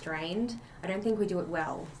incredibly strained. I don't think we do it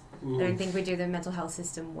well. I don't think we do the mental health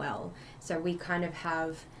system well. So we kind of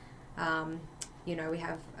have, we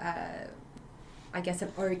have, I guess,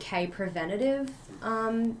 an okay preventative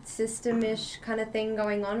system-ish kind of thing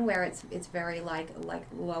going on, where it's very like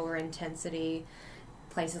lower intensity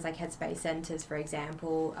places like Headspace centres, for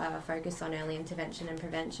example, focus on early intervention and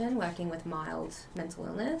prevention, working with mild mental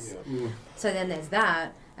illness. So then there's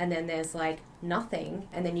that, and then there's like nothing,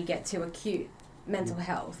 and then you get to acute mental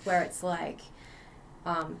health, where it's like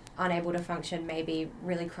unable to function, maybe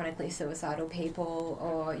really chronically suicidal people,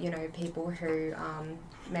 or you know, people who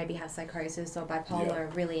maybe have psychosis or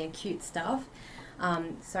bipolar, really acute stuff.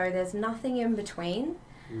 So there's nothing in between.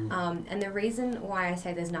 And the reason why I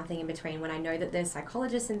say there's nothing in between, when I know that there's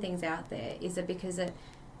psychologists and things out there, is that because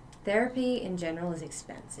therapy in general is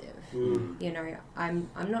expensive. You know, I'm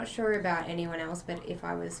not sure about anyone else, but if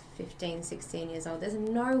I was 15, 16 years old, there's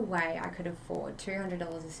no way I could afford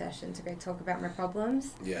 $200 a session to go talk about my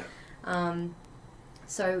problems.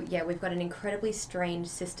 So yeah, we've got an incredibly strange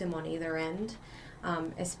system on either end,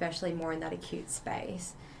 especially more in that acute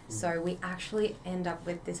space. So we actually end up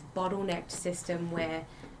with this bottlenecked system where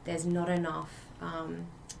there's not enough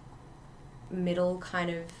middle kind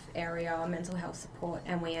of area mental health support,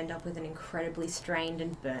 and we end up with an incredibly strained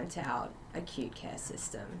and burnt out acute care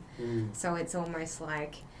system. So it's almost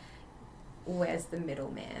like, where's the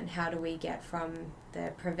middleman? How do we get from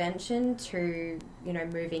the prevention to, you know,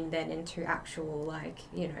 moving then into actual, like,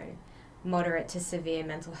 you know, moderate to severe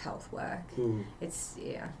mental health work? It's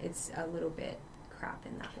a little bit crap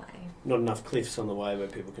in that way. Not enough cliffs on the way where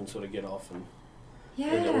people can sort of get off, and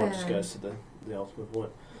it just goes to the ultimate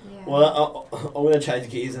point. Well, I'm going to change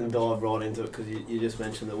gears and dive right into it, because you just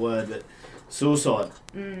mentioned the word, but suicide.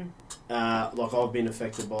 Like, I've been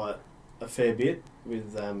affected by it a fair bit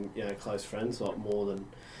with you know, close friends, like more than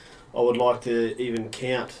I would like to even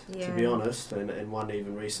count, to be honest, and one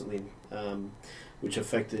even recently, which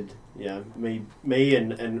affected, you know, me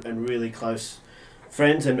and really close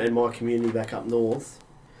friends and my community back up north.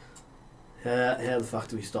 How the fuck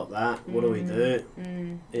do we stop that? What do we do?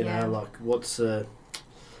 You know, like, what's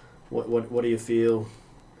what do you feel?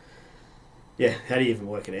 Yeah, how do you even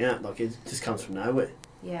work it out? Like, it just comes from nowhere.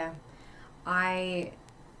 Yeah,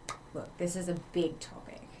 look, this is a big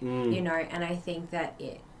topic, you know, and I think that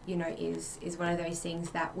it, you know, is one of those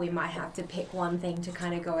things that we might have to pick one thing to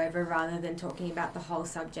kind of go over rather than talking about the whole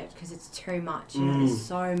subject, because it's too much. You know, there's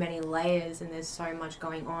so many layers and there's so much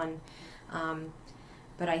going on.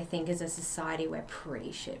 But I think as a society, we're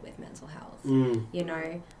pretty shit with mental health. You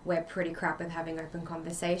know, we're pretty crap with having open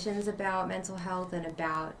conversations about mental health and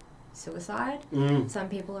about suicide. Some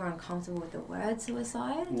people are uncomfortable with the word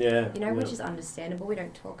suicide. You know, which is understandable. We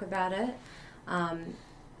don't talk about it.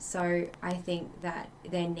 So I think that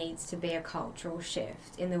there needs to be a cultural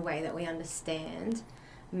shift in the way that we understand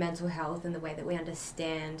mental health and the way that we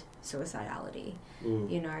understand suicidality.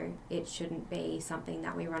 You know, it shouldn't be something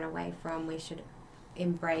that we run away from. We should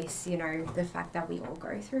embrace, you know, the fact that we all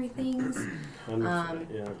go through things. You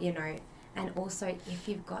know, and also if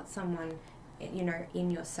you've got someone, you know, in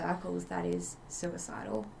your circles that is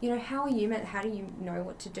suicidal, you know, how do you know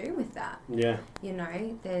what to do with that? You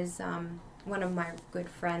know, there's one of my good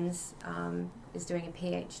friends is doing a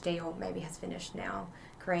PhD, or maybe has finished now.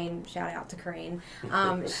 Kareen, shout out to Kareen.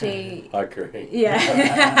 She... Hi, Kareen.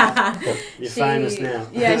 Yeah. You're famous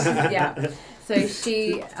now. So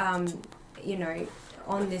she, you know,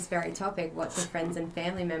 on this very topic, what do friends and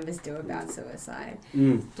family members do about suicide?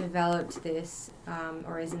 Developed this,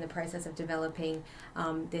 or is in the process of developing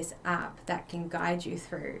this app that can guide you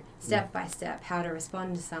through step by step how to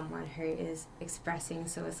respond to someone who is expressing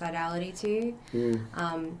suicidality to you.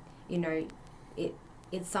 You know,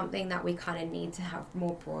 it's something that we kind of need to have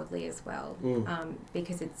more broadly as well,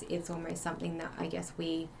 because it's almost something that I guess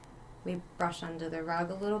we brush under the rug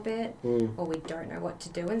a little bit, or we don't know what to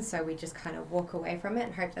do, and so we just kind of walk away from it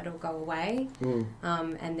and hope that it'll go away.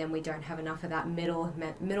 And then we don't have enough of that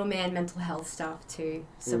middleman mental health stuff to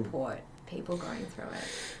support people going through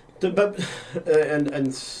it. But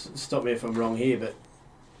and stop me if I'm wrong here, but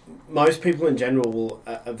most people in general will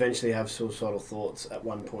eventually have suicidal thoughts at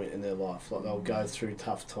one point in their life. Like, they'll go through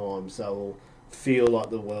tough times, they'll feel like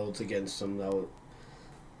the world's against them, they'll,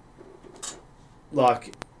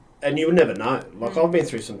 like, and you would never know. Like, I've been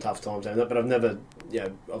through some tough times, but I've never, you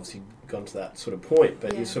know, obviously gone to that sort of point,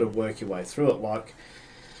 but you sort of work your way through it. Like,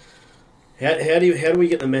 how do we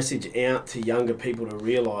get the message out to younger people to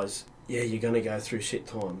realise, yeah, you're going to go through shit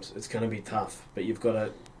times, it's going to be tough, but you've got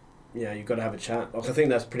to, you know, you've got to have a chat. Like, I think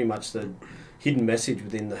that's pretty much the hidden message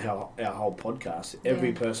within our whole podcast.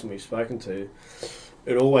 Every person we've spoken to,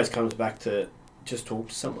 it always comes back to just talk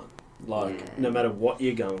to someone. Like, no matter what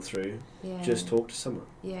you're going through, just talk to someone.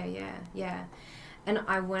 Yeah. And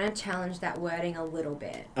I want to challenge that wording a little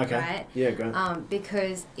bit. Okay. Right? Yeah, great.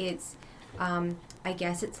 Because it's, I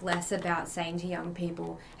guess it's less about saying to young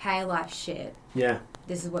people, hey, life's shit. Yeah.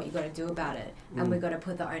 This is what you got to do about it. And we've got to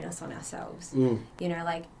put the onus on ourselves. Mm. You know,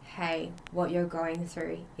 like, hey, what you're going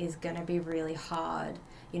through is going to be really hard.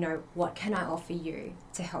 You know, what can I offer you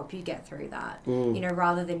to help you get through that? Mm. You know,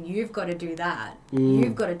 rather than you've got to do that,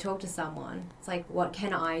 you've got to talk to someone. It's like, what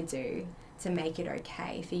can I do to make it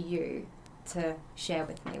okay for you to share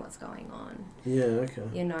with me what's going on? Yeah, okay.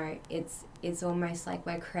 You know, it's almost like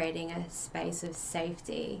we're creating a space of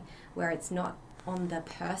safety where it's not on the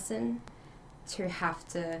person to have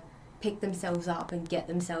to pick themselves up and get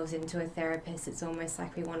themselves into a therapist. It's almost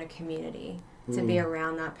like we want a community to be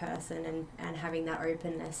around that person and having that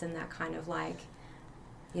openness and that kind of like,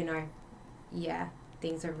 you know, yeah,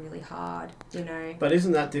 things are really hard, you know. But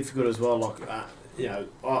isn't that difficult as well? Like, you know,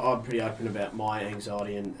 I'm pretty open about my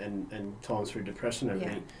anxiety and times through depression and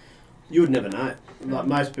everything. Yeah. You would never know. Like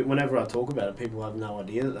most people, whenever I talk about it, people have no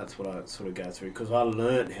idea that that's what I sort of go through, because I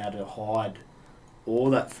learned how to hide all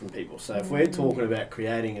that from people. So if we're talking about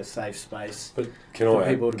creating a safe space, but can I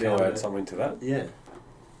add something to that? Yeah.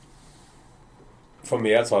 From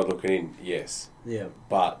the outside looking in, yes. Yeah.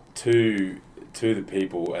 But to the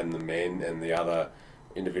people and the men and the other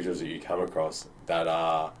individuals that you come across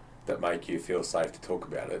that make you feel safe to talk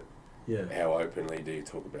about it, yeah, how openly do you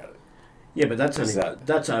talk about it? Yeah, but that's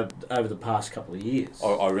over the past couple of years.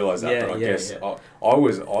 I realise that, but I guess I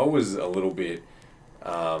was a little bit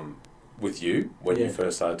with you when you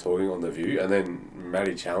first started talking on The View, and then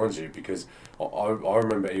Maddie challenged you, because I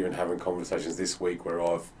remember even having conversations this week where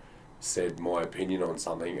I've said my opinion on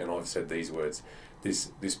something and I've said these words: this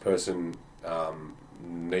person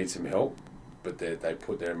needs some help, but they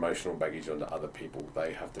put their emotional baggage onto other people.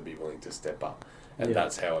 They have to be willing to step up, and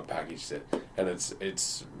that's how I packaged it. And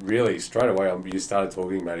it's really straight away. You started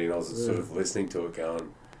talking, Maddie, and I was sort of listening to it,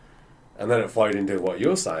 going, and then it flowed into what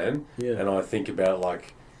you're saying. Yeah. And I think about,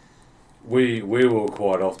 like, we will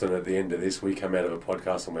quite often at the end of this, we come out of a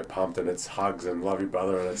podcast and we're pumped, and it's hugs and love you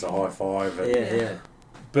brother, and it's a high five. And,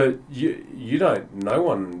 but you don't. No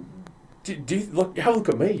one. Do you look? Have a look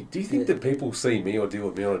at me. Do you think that people see me or deal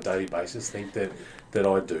with me on a daily basis think that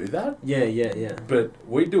I do that? Yeah. But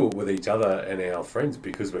we do it with each other and our friends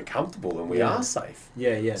because we're comfortable and we are safe.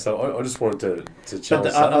 Yeah. So I just wanted to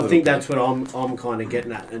challenge that. I think that's what I'm kind of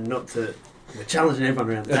getting at, and not to. We're challenging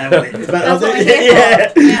everyone around the table. But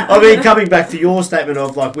I mean, coming back to your statement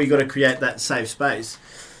of, like, we got to create that safe space.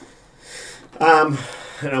 And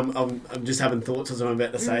I'm just having thoughts as I'm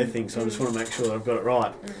about to say things, so I just want to make sure that I've got it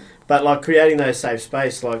right. But, like, creating those safe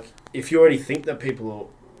space, like, if you already think that people are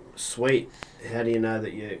sweet, how do you know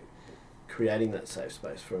that you're creating that safe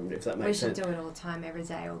space for them, if that makes sense? We should do it all the time, every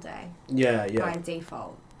day, all day. Yeah. By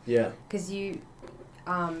default. Yeah. Because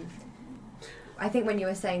I think when you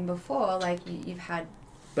were saying before, like, you've had...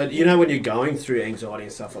 But, you know, when you're going through anxiety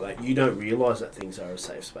and stuff like that, you don't realise that things are a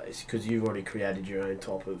safe space because you've already created your own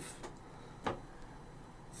type of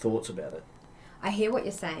thoughts about it. I hear what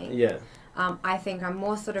you're saying. Yeah. I think I'm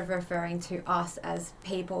more sort of referring to us as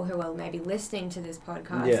people who are maybe listening to this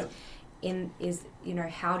podcast. Yeah.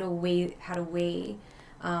 How do we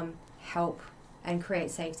help and create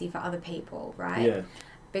safety for other people, right? Yeah.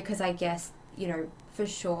 Because I guess, for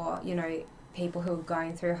sure, people who are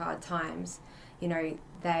going through hard times,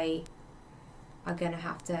 they are going to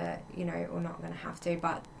have to, or not going to have to,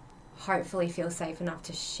 but hopefully feel safe enough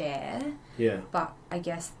to share. Yeah. But I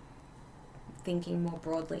guess thinking more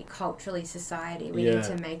broadly, culturally, society, we need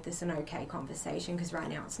to make this an okay conversation, because right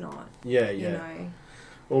now it's not. Yeah.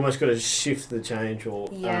 Almost got to shift the change, or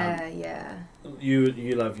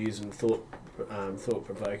You love using thought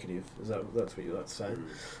provocative. That's what you like to say?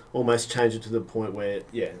 Almost change it to the point where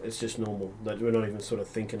it's just normal, that we're not even sort of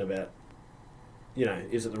thinking about,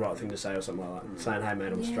 is it the right thing to say or something like that. Saying, hey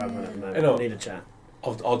mate, I'm struggling at the moment. I need a chat.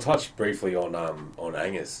 I'll touch briefly on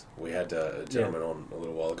Angus. We had a gentleman on a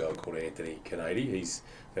little while ago called Anthony Kennedy. He's,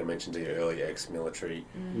 I mentioned to you earlier, ex-military.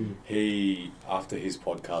 He, after his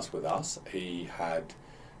podcast with us, he had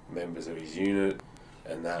members of his unit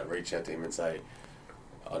and that reach out to him and say,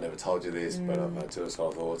 I never told you this, but I've had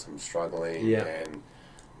suicidal thoughts, I'm struggling, and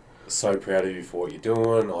so proud of you for what you're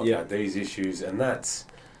doing. I've had these issues, and that's,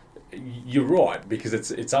 you're right, because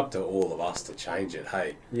it's up to all of us to change it,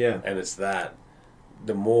 hey? Yeah. And it's that,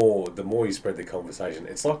 the more you spread the conversation,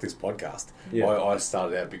 it's like this podcast. Yeah. I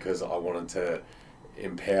started out because I wanted to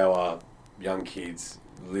empower young kids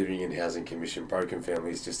living in housing commission, broken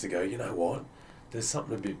families, just to go, you know what, there's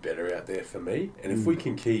something a bit better out there for me, and if we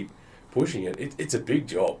can keep pushing it, it's a big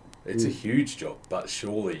job. It's a huge job, but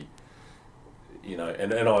surely, and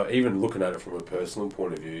I even looking at it from a personal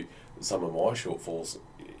point of view, some of my shortfalls,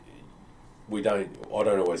 I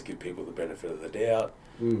don't always give people the benefit of the doubt.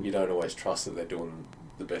 Mm. You don't always trust that they're doing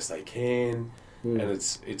the best they can. Mm. And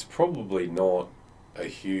it's probably not a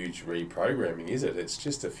huge reprogramming, is it? It's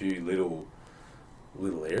just a few little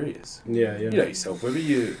areas. Yeah. You know yourself, whether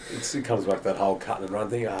it comes back to that whole cut and run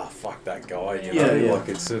thing. Fuck that guy. You Yeah, know, yeah.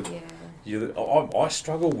 like I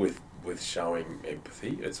struggle with showing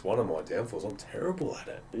empathy. It's one of my downfalls. I'm terrible at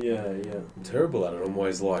it. Yeah. I'm terrible at it. I'm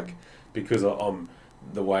always like, because I'm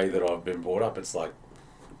the way that I've been brought up. It's like,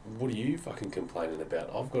 what are you fucking complaining about?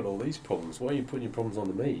 I've got all these problems. Why are you putting your problems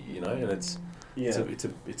onto me? You know, and it's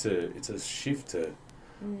a shift to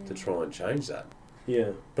try and change that.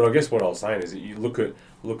 Yeah. But I guess what I was saying is that you look at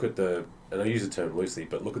the, and I use the term loosely,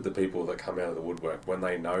 but look at the people that come out of the woodwork when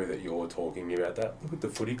they know that you're talking about that. Look at the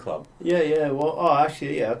footy club. Yeah. Well,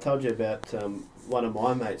 actually, I told you about one of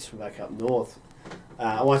my mates from back up north.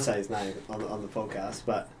 I won't say his name on the podcast,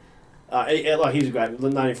 but he's a great,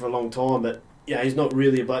 known him for a long time, but yeah, he's not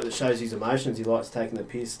really a bloke that shows his emotions. He likes taking the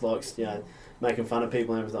piss, likes, making fun of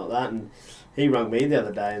people and everything like that. And he rang me the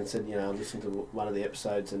other day and said, I listened to one of the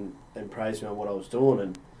episodes and praised me on what I was doing.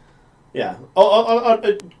 And yeah,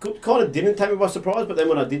 it kind of didn't take me by surprise, but then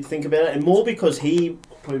when I did think about it, and more because he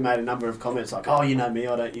probably made a number of comments like, oh, you know me,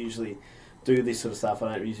 I don't usually do this sort of stuff.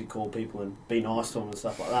 I don't usually call people and be nice to them and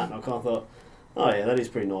stuff like that. And I kind of thought, oh yeah, that is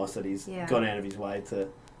pretty nice that he's gone out of his way to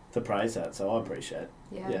praise that. So I appreciate it.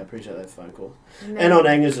 Yeah, I appreciate that phone call. And on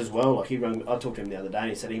Angers as well, like I talked to him the other day and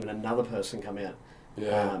he said even another person come out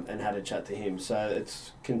and had a chat to him. So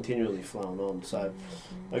it's continually flowing on. So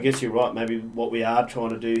I guess you're right. Maybe what we are trying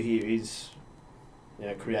to do here is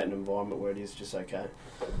create an environment where it is just okay.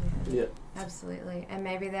 Yeah. Absolutely. And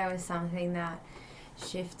maybe there was something that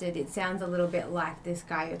shifted. It sounds a little bit like this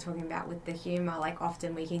guy you're talking about with the humour. Like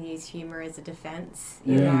often we can use humour as a defence,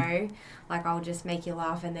 you know? Like I'll just make you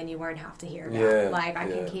laugh and then you won't have to hear about it. Like I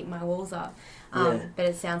can keep my walls up. But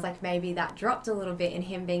it sounds like maybe that dropped a little bit in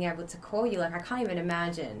him being able to call you. Like I can't even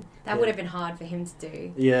imagine. That would have been hard for him to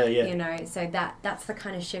do. Yeah. You know, so that's the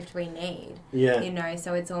kind of shift we need. Yeah. You know,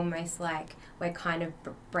 so it's almost like we're kind of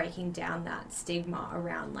breaking down that stigma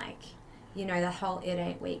around like, that whole it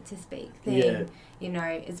ain't weak to speak thing,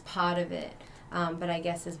 is part of it. But I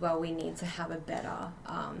guess as well we need to have a better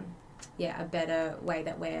way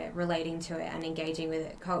that we're relating to it and engaging with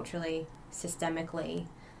it culturally, systemically.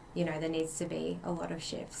 There needs to be a lot of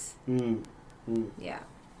shifts. Yeah.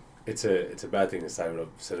 It's a bad thing to say, but I've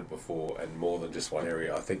said it before, and more than just one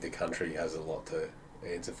area. I think the country has a lot to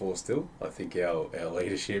answer for still. I think our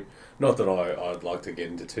leadership, not that I'd like to get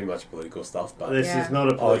into too much political stuff, but this is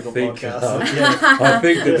not a political podcast. I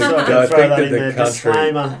think that the country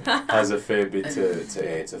disclaimer has a fair bit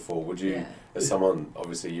to answer for. Would you, as someone,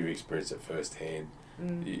 obviously you've experienced it firsthand,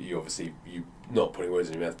 you obviously, you not putting words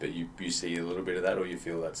in your mouth, but you see a little bit of that, or you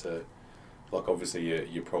feel that's obviously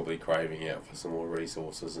you're probably craving out for some more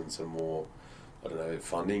resources and some more, I don't know,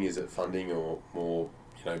 funding. Is it funding or more,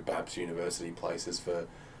 perhaps university places for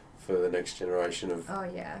the next generation of... Oh,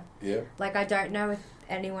 yeah. Yeah. Like, I don't know if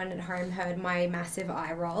anyone at home heard my massive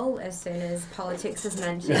eye roll as soon as politics was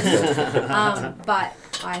mentioned. But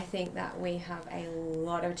I think that we have a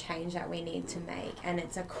lot of change that we need to make, and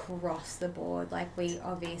it's across the board. Like, we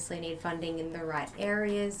obviously need funding in the right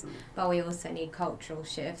areas, but we also need cultural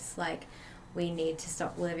shifts. Like, we need to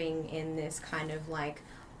stop living in this kind of, like,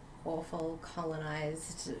 awful,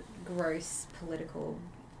 colonized, gross political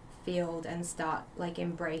field and start like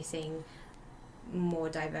embracing more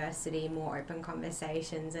diversity, more open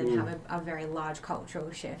conversations, and have a very large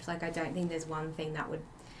cultural shift. Like I don't think there's one thing that would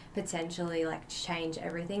potentially like change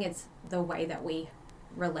everything. It's the way that we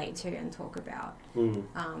relate to and talk about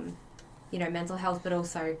mental health, but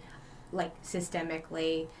also like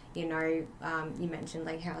systemically, you mentioned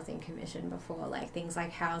like housing commission before, like things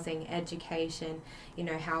like housing, education,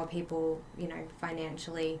 how are people,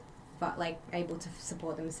 financially but like able to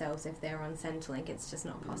support themselves if they're on Centrelink. It's just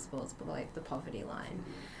not possible. It's below the poverty line.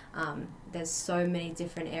 There's so many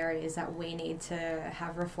different areas that we need to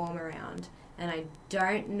have reform around, and I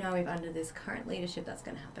don't know if under this current leadership that's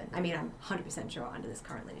going to happen. I mean, I'm 100% sure under this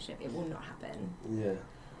current leadership it will not happen. Yeah.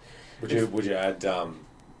 Would you add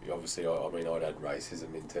obviously I'd add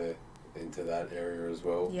racism into that area as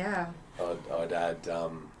well. Yeah. I'd add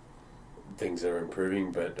things that are improving,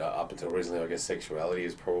 but up until recently, I guess sexuality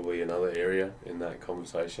is probably another area in that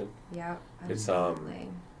conversation. Yeah, absolutely.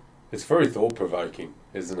 It's very thought provoking,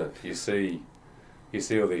 isn't it? You see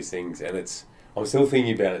all these things, and I'm still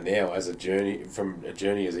thinking about it now as a journey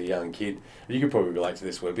as a young kid. You could probably relate to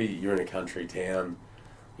this, Webby. You're in a country town,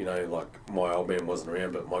 like my old man wasn't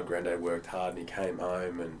around, but my granddad worked hard and he came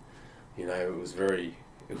home, and it was very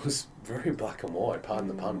it was very black and white, pardon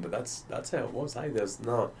the pun, but that's how it was. Hey,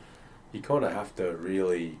 you kind of have to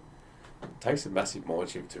really. It takes a massive mind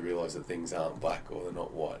shift to realise that things aren't black or they're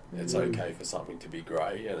not white. It's okay for something to be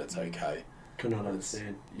grey, and it's okay to not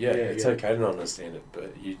understand. It's okay to not understand it,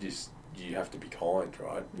 but you have to be kind,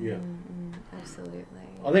 right? Yeah, absolutely.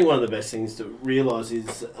 I think one of the best things to realise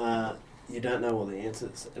is you don't know all the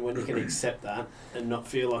answers, and when you can accept that and not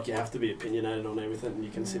feel like you have to be opinionated on everything, and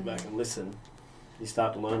you can sit back and listen, you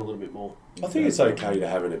start to learn a little bit more. I think it's okay to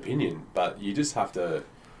have an opinion, but you just have to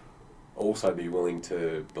also be willing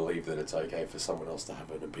to believe that it's okay for someone else to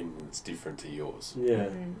have an opinion that's different to yours. Yeah.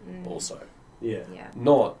 Also. Yeah.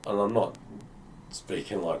 And I'm not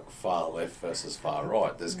speaking like far left versus far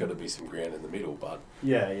right. There's got to be some ground in the middle, but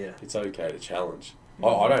it's okay to challenge.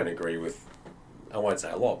 I don't agree with, I won't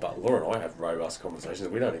say a lot, but Laura and I have robust conversations.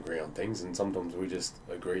 We don't agree on things, and sometimes we just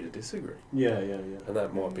agree to disagree. Yeah. And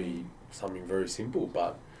that might be something very simple,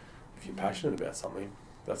 but if you're passionate about something,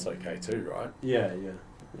 that's okay too, right? Yeah.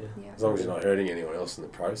 As long as you're not hurting anyone else in the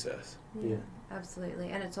process. Yeah,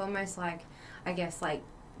 absolutely. And it's almost like, I guess, like,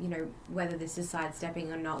 you know, whether this is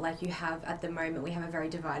sidestepping or not, like you have, at the moment, we have a very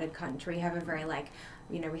divided country, have a very, like,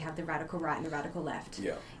 you know, we have the radical right and the radical left.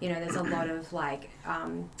 Yeah. You know, there's a lot of, like, I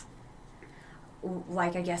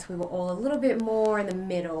guess we were all a little bit more in the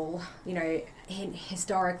middle, you know,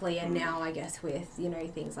 historically, and now I guess with, you know,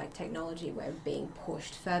 things like technology, we're being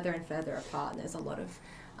pushed further and further apart, and there's a lot of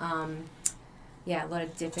a lot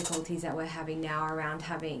of difficulties that we're having now around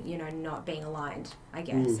having, you know, not being aligned, I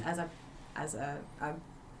guess, as a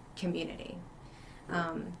community.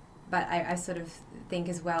 But I sort of think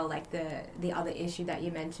as well, like the other issue that you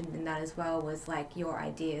mentioned in that as well was like your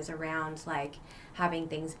ideas around like having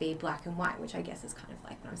things be black and white, which I guess is kind of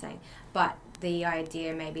like what I'm saying. But the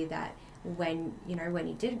idea maybe that when you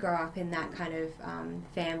did grow up in that kind of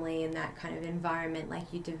family and that kind of environment,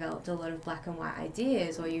 like you developed a lot of black and white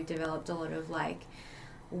ideas, or you developed a lot of like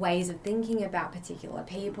ways of thinking about particular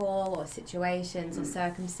people or situations or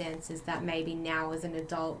circumstances that maybe now as an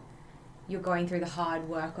adult you're going through the hard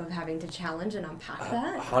work of having to challenge and unpack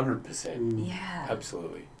that. 100%. Yeah.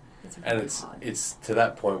 Absolutely. It's it's to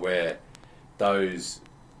that point where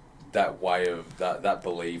that way of that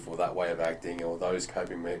belief or that way of acting or those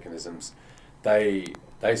coping mechanisms, they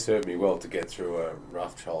served me well to get through a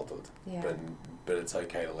rough childhood. Yeah. But it's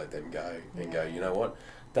okay to let them go and go, you know what?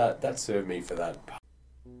 That served me for that.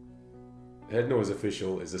 Head Noise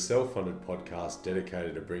Official is a self-funded podcast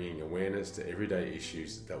dedicated to bringing awareness to everyday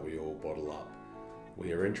issues that we all bottle up.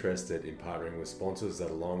 We are interested in partnering with sponsors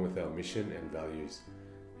that align with our mission and values.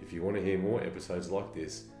 If you want to hear more episodes like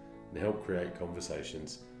this and help create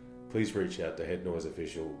conversations, please reach out to Head Noise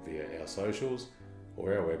Official via our socials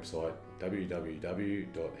or our website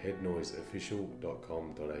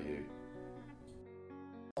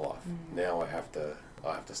www.headnoiseofficial.com.au. Now I have to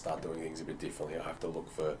start doing things a bit differently. I have to look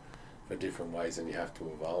for different ways, and you have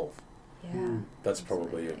to evolve. Yeah. That's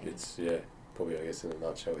probably probably I guess in a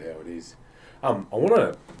nutshell how it is. I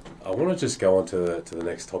wanna just go on to the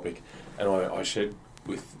next topic, and I shared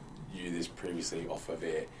with you this previously off of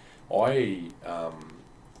air. I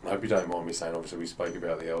hope you don't mind me saying, obviously we spoke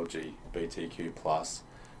about the LGBTQ plus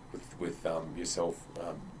with yourself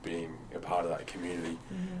being a part of that community.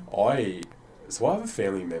 I have a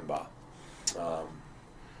family member,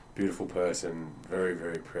 beautiful person, very,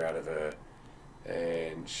 very proud of her,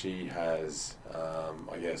 and she has,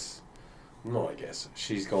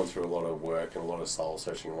 she's gone through a lot of work and a lot of soul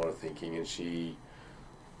searching, a lot of thinking, and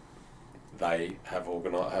they have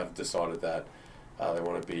decided that they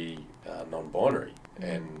want to be non-binary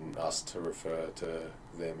and us to refer to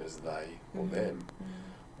them as they or them.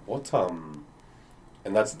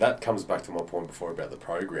 And that comes back to my point before about the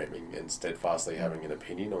programming and steadfastly having an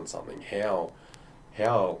opinion on something. How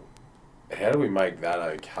do we make that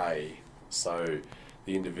okay so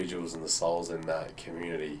the individuals and the souls in that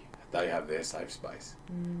community, they have their safe space?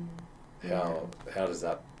 How does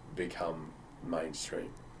that become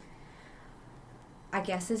mainstream? I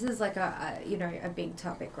guess this is like a big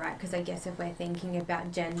topic, right? Because I guess if we're thinking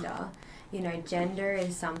about gender, gender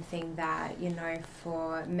is something that,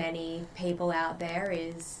 for many people out there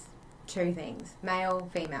is two things, male,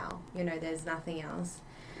 female, there's nothing else.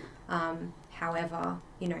 However,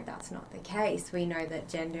 that's not the case. We know that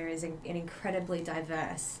gender is an incredibly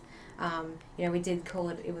diverse. We did call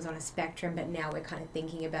it was on a spectrum, but now we're kind of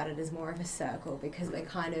thinking about it as more of a circle because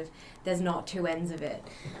there's not two ends of it.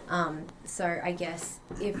 So I guess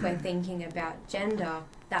if we're thinking about gender,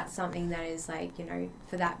 that's something that is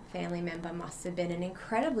for that family member must have been an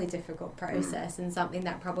incredibly difficult process and something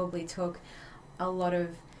that probably took a lot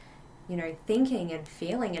of, thinking and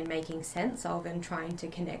feeling and making sense of, and trying to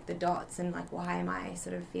connect the dots, and like, why am I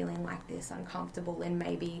sort of feeling like this, uncomfortable in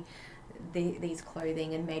maybe these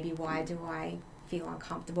clothing, and maybe why do I feel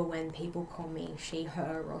uncomfortable when people call me she,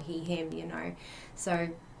 her, or he, him, So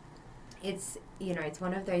it's, it's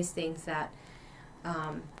one of those things that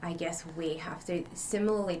I guess we have to,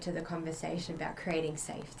 similarly to the conversation about creating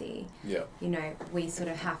safety, we sort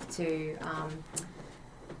of have to,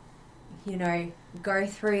 go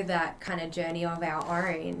through that kind of journey of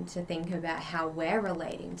our own to think about how we're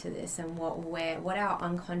relating to this, and what our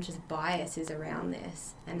unconscious bias is around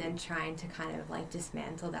this, and then trying to kind of like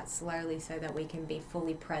dismantle that slowly so that we can be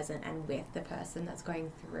fully present and with the person that's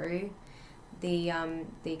going through the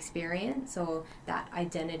experience or that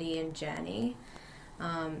identity and journey.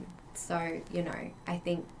 So, I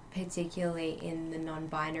think particularly in the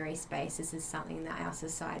non-binary space, this is something that our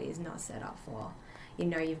society is not set up for.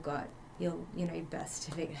 You've got your birth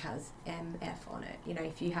certificate has MF on it.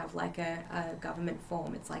 If you have like a government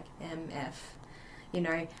form, it's like MF.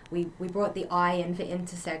 We brought the I in for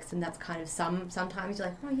intersex, and that's kind of sometimes you're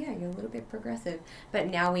like, oh yeah, you're a little bit progressive. But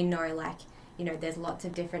now we know, like, there's lots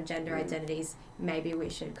of different gender identities. Maybe we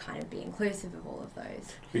should kind of be inclusive of all of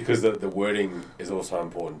those. Because the wording is also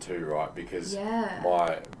important too, right? Because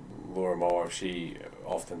my wife, she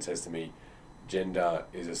often says to me, gender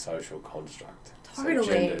is a social construct.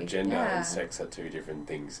 Totally. So gender and sex are two different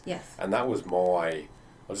things. Yes. And that was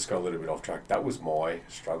I'll just go a little bit off track. That was my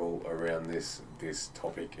struggle around this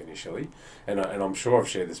topic initially. And I'm sure I've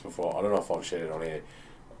shared this before. I don't know if I've shared it on air.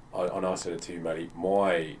 I know I said it to you, Maddie.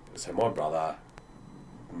 My brother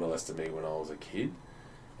molested me when I was a kid,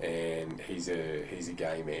 and he's a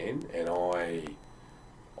gay man, and I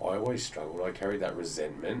always struggled. I carried that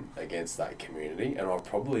resentment against that community, and I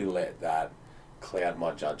probably let that cloud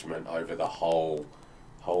my judgment over the whole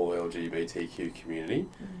LGBTQ community.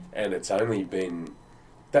 And it's only been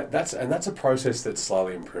that's a process that's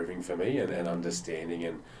slowly improving for me, and understanding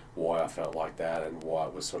and why I felt like that, and why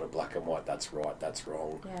it was sort of black and white, that's right, that's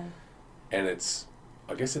wrong. And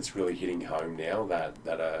I guess it's really hitting home now that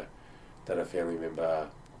a family member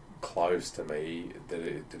close to me that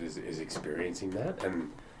is experiencing that.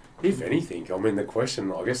 And if anything, I mean, the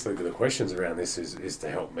questions around this is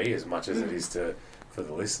to help me as much as it is for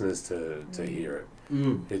the listeners to hear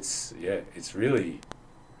it. It's really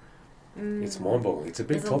it's mind-boggling. It's a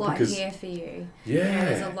big topic. There's a lot here for you.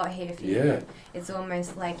 There's a lot here for you. It's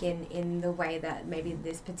almost like in the way that maybe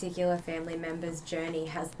this particular family member's journey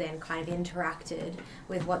has then kind of interacted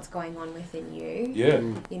with what's going on within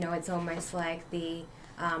you. It's almost like the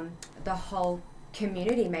whole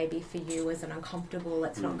community maybe for you was an uncomfortable,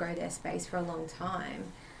 let's not go there space for a long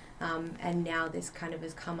time. And now this kind of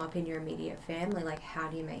has come up in your immediate family. Like, how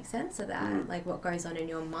do you make sense of that? Like, what goes on in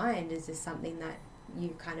your mind? Is this something that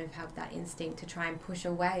you kind of have that instinct to try and push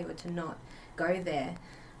away or to not go there?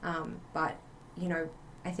 But,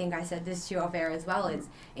 I think I said this to you off air as well. It's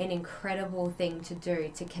an incredible thing to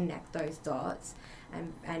do, to connect those dots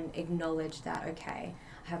and acknowledge that, okay,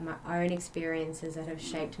 I have my own experiences that have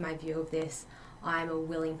shaped my view of this. I'm a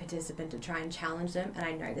willing participant to try and challenge them, and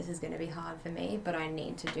I know this is going to be hard for me, but I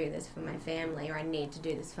need to do this for my family, or I need to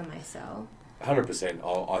do this for myself.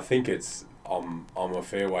 100%. I think I'm a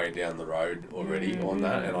fair way down the road already on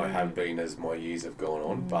that, and I have been as my years have gone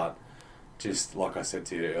on. But just like I said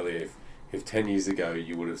to you earlier, if 10 years ago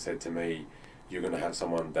you would have said to me, you're going to have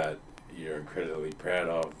someone that you're incredibly proud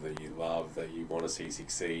of, that you love, that you want to see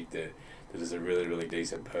succeed, that is a really, really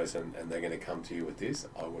decent person, and they're going to come to you with this,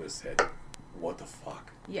 I would have said, what the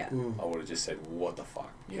fuck? Yeah. I would have just said, what the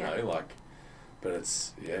fuck? You know, like, but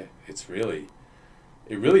it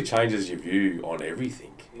really changes your view on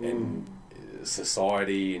everything. And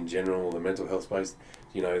society in general, the mental health space,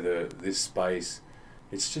 this space,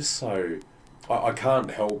 it's just so, I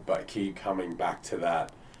can't help but keep coming back to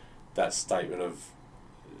that statement of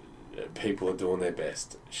people are doing their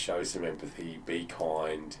best, show some empathy, be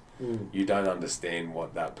kind. You don't understand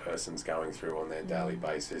what that person's going through on their daily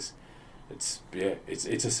basis. It's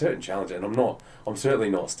a certain challenge, and I'm certainly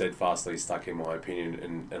not steadfastly stuck in my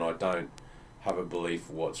opinion, and I don't have a belief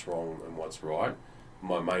what's wrong and what's right.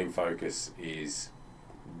 My main focus is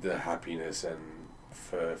the happiness and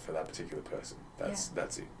for that particular person. That's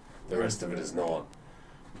it. The rest of it is not.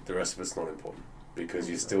 The rest of it's not important, because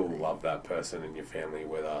you still love that person and your family,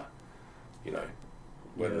 whether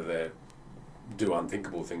they do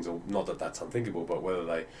unthinkable things, or not that that's unthinkable, but whether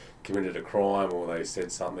they committed a crime or they said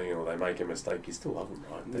something or they make a mistake, you still love them,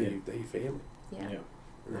 right? They're your family.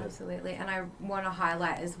 Absolutely. And I want to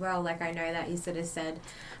highlight as well, like I know that you sort of said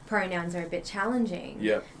pronouns are a bit challenging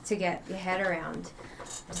to get your head around.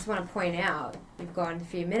 I just want to point out, you've gone a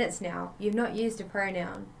few minutes now, you've not used a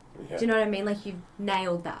pronoun. Do you know what I mean? Like, you've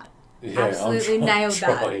nailed that. Absolutely nailed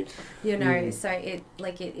that. You know, so it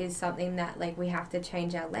is something that, like, we have to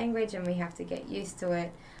change our language and we have to get used to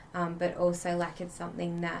it. But also, like, it's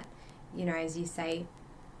something that, you know, as you say,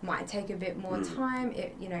 might take a bit more time.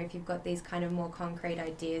 You know, if you've got these kind of more concrete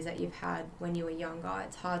ideas that you've had when you were younger,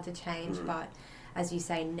 it's hard to change, but as you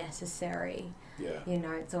say, necessary. You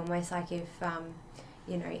know, it's almost like if,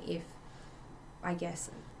 you know, if, I guess,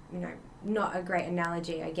 you know, not a great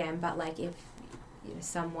analogy again, but like if, you know,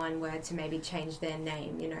 someone were to maybe change their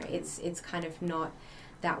name, you know, it's kind of not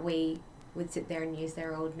that we would sit there and use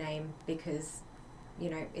their old name because, you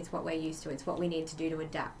know, it's what we're used to. It's what we need to do to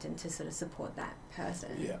adapt and to sort of support that person.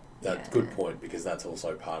 Yeah, that's a good point, because that's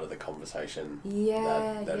also part of the conversation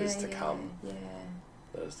that is to come.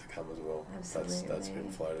 That is to come as well. Absolutely. That's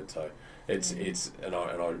been floated. So it's and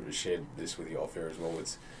I shared this with you off air as well.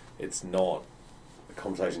 It's not, the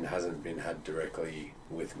conversation hasn't been had directly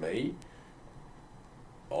with me.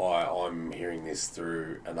 I'm hearing this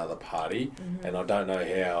through another party, and I don't know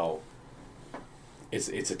how.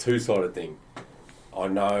 It's a two-sided thing. I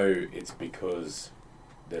know it's because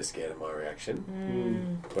they're scared of my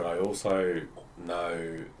reaction, but I also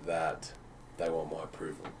know that they want my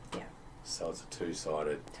approval. Yeah. So it's a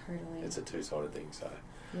two-sided. Totally. It's a two-sided thing. So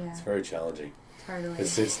it's very challenging. Totally.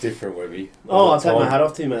 It's different, Webby. I take my hat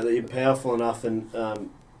off to you, mate. That you're powerful enough, and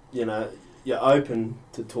you know, you're open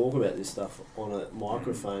to talk about this stuff on a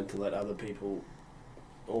microphone to let other people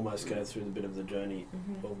almost go through the bit of the journey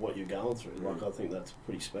of what you're going through. Like, I think that's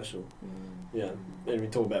pretty special. Yeah. And we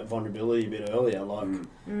talked about vulnerability a bit earlier. Like,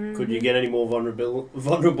 could you get any more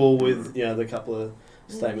vulnerable with, you know, the couple of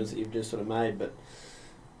statements that you've just sort of made? But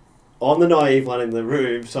I'm the naive one in the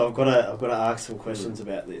room, so I've got to ask some questions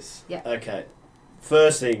about this. Yeah. Okay.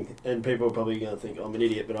 First thing, and people are probably going to think I'm an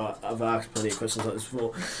idiot, but I've asked plenty of questions like this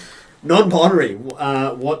before. Non-binary.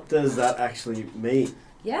 What does that actually mean?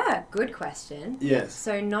 Yeah, good question. Yes.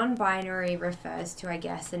 So non-binary refers to, I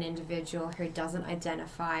guess, an individual who doesn't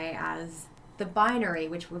identify as the binary,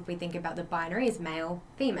 which if we think about the binary is male,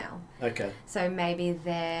 female. Okay. So maybe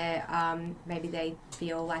they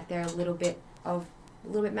feel like they're a little bit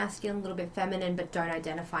masculine, a little bit feminine, but don't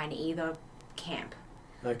identify in either camp.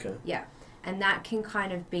 Okay. Yeah. And that can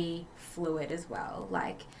kind of be fluid as well.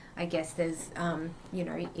 Like, I guess there's, you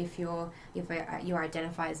know, if you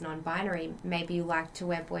identify as non-binary, maybe you like to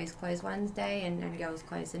wear boys' clothes one day and girls'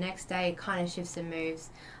 clothes the next day. It kind of shifts and moves.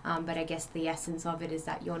 But I guess the essence of it is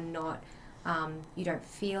that you're not, you don't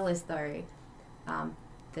feel as though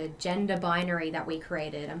the gender binary that we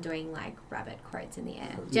created, I'm doing like rabbit quotes in the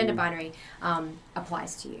air, gender binary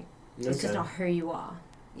applies to you. It's just not who you are.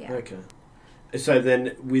 Yeah. Okay. So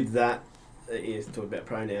then with that, you talk about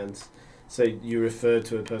pronouns. So you refer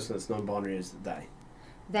to a person that's non-binary as they?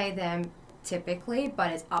 They, them, typically,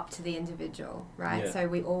 but it's up to the individual, right? Yeah. So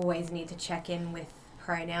we always need to check in with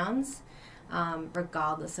pronouns,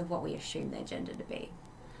 regardless of what we assume their gender to be.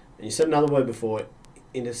 And you said another word before,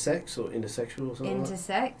 intersex or intersexual or something?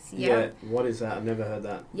 Intersex, yeah. What is that? I've never heard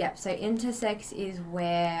that. Yep, so intersex is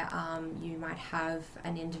where you might have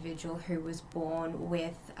an individual who was born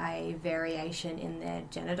with a variation in their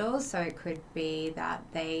genitals. So it could be that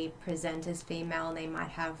they present as female and they might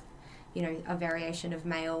have, you know, a variation of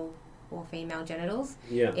male or female genitals.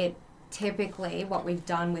 Yeah. It typically, what we've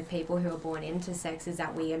done with people who are born intersex is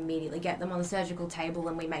that we immediately get them on the surgical table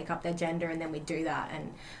and we make up their gender and then we do that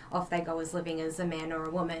and off they go as living as a man or a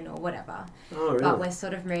woman or whatever. Oh, really? But we're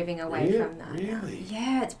sort of moving away from that. Really?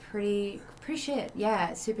 Yeah, it's pretty shit. Yeah,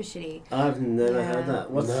 it's super shitty. I've never heard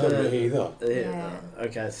that. What's me either.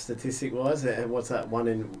 Okay, statistic-wise, what's that, 1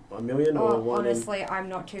 in a million or one honestly, I'm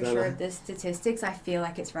not too sure of the statistics. I feel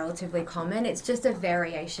like it's relatively common. It's just a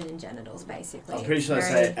variation in genitals, basically. I'm pretty sure I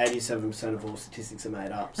say 87% of all statistics are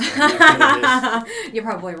made up. So you're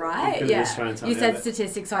probably right. Yeah. You said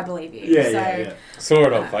statistics, so I believe you. Yeah. Saw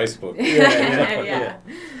it on Facebook.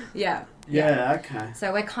 Yeah, okay.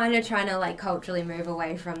 So we're kind of trying to like culturally move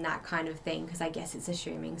away from that kind of thing because I guess it's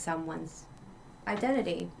assuming someone's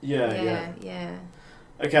identity. Yeah.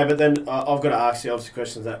 Okay, but then I've got to ask you obviously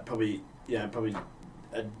questions that probably. Be careful.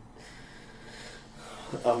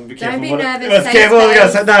 Don't be nervous.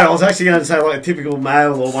 I was actually going to say like a typical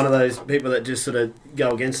male or one of those people that just sort of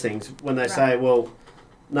go against things when they say, well,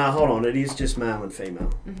 no, hold on, it is just male and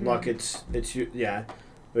female. Mm-hmm. Like it's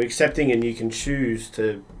we're accepting and you can choose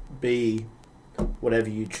to be whatever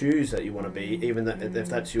you choose that you want to be, even if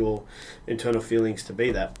that's your internal feelings to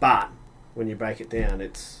be that. But when you break it down,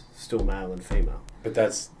 it's still male and female. But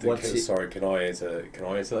that's sorry. Can I answer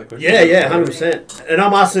that question? Yeah, 100%. And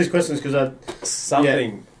I'm asking these questions because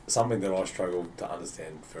something that I struggled to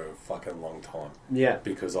understand for a fucking long time. Yeah.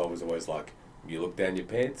 Because I was always like, you look down your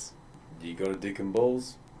pants, you got a dick and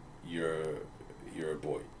balls, you're a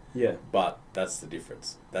boy. Yeah. But that's the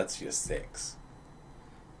difference. That's your sex.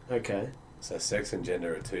 Okay. So sex and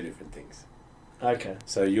gender are two different things. Okay.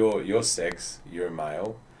 So your sex, you're a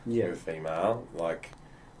male, Yeah. you're a female, like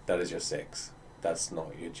that is your sex. That's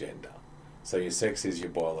not your gender. So your sex is your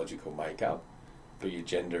biological makeup, but your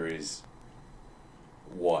gender is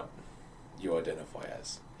what you identify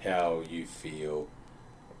as, how you feel,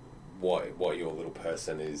 what your little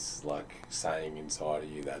person is like saying inside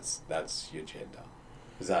of you. That's your gender.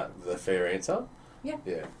 Is that the fair answer? Yeah.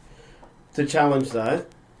 Yeah. To challenge though,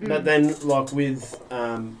 but then like with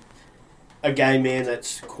a gay man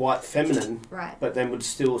that's quite feminine, right, but then would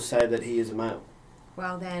still say that he is a male.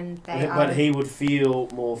 Well, then But he would feel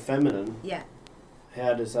more feminine. Yeah.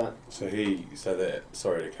 How does that? Sorry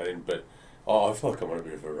to cut in, but I feel like I'm on a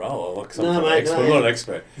bit of a roll. I'm mate, I'm not an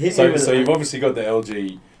expert. So you've obviously got the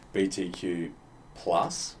LGBTQ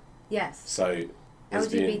plus. Yes. So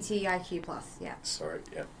LGBTIQ plus. Yeah. Sorry.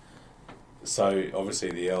 Yeah. So obviously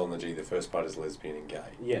the L and the G, the first part is lesbian and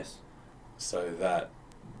gay. Yes. So that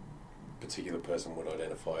particular person would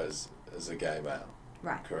identify as a gay male.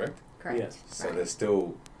 Right. Correct? Correct. Yes. So right. they're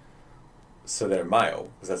still... So they're male,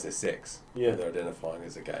 because that's their sex. Yeah. They're identifying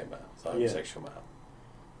as a gay male, so Yeah. homosexual male.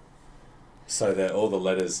 So they're all the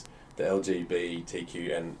letters, the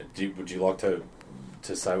LGBTQ, and would you like to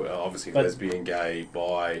say, obviously lesbian, gay,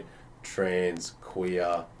 bi, trans,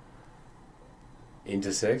 queer,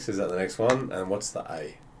 intersex, is that the next one? And what's the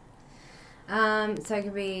A? So it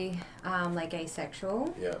could be like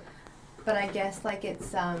asexual. Yeah. But I guess like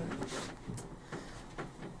it's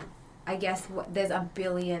there's a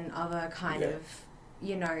billion other kind of,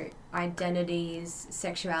 you know, identities,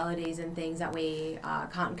 sexualities and things that we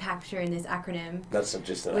can't capture in this acronym. That's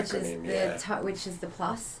just an acronym, which is the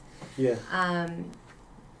plus. Yeah.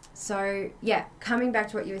 So, yeah, coming back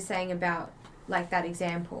to what you were saying about, like, that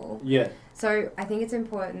example. Yeah. So, I think it's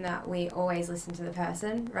important that we always listen to the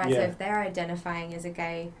person, right? Yeah. So, if they're identifying as a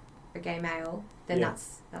gay male, then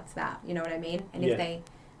that's that, you know what I mean? And if they,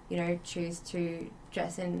 you know, choose to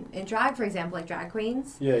dress in drag, for example, like drag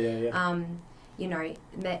queens. Yeah. You know,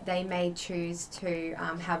 they may choose to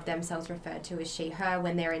have themselves referred to as she, her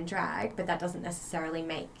when they're in drag, but that doesn't necessarily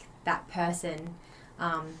make that person,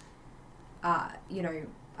 you know,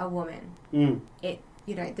 a woman.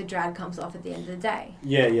 You know, the drag comes off at the end of the day.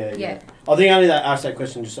 Yeah. I think only that asked that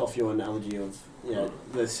question just off your analogy of, you know,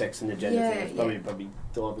 the sex and the gender thing. It's probably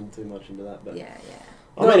diving too much into that, but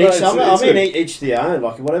I mean, each their own.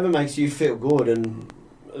 Like whatever makes you feel good, and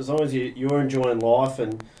as long as you're enjoying life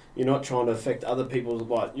and you're not trying to affect other people's,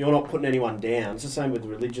 like you're not putting anyone down. It's the same with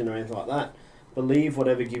religion or anything like that. Believe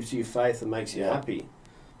whatever gives you faith and makes you happy,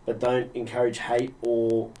 but don't encourage hate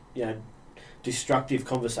or, you know, destructive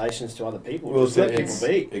conversations to other people. Well, just let people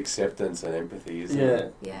be. Acceptance and empathy, isn't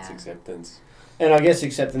it? Yeah. It's acceptance. And I guess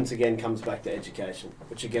acceptance again comes back to education,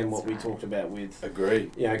 which again what we talked about with agree.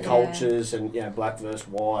 You know, cultures and, you know, black versus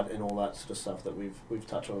white and all that sort of stuff that we've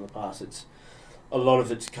touched on in the past. It's a lot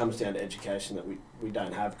of it comes down to education that we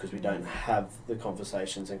don't have because we don't have the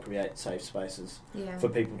conversations and create safe spaces for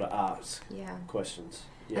people to ask questions.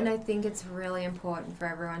 Yeah. And I think it's really important for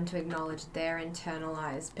everyone to acknowledge their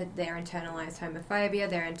internalized homophobia,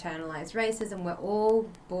 their internalized racism. We're all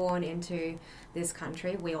born into this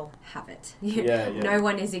country. We all have it. No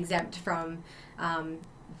one is exempt from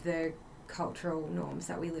the cultural norms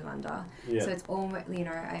that we live under. So it's all,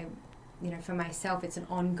 you know, for myself, it's an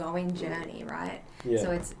ongoing journey, right?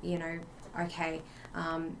 So it's, you know, okay,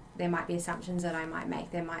 there might be assumptions that I might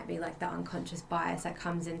make. There might be like the unconscious bias that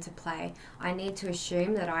comes into play. I need to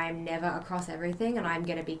assume that I am never across everything and I'm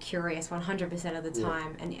going to be curious 100% of the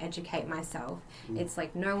time and educate myself. It's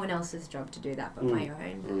like no one else's job to do that but my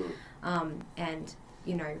own. And,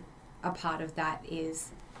 you know, a part of that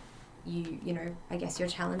is you know, I guess you're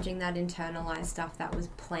challenging that internalized stuff that was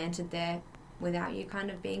planted there without you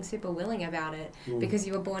kind of being super willing about it because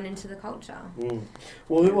you were born into the culture.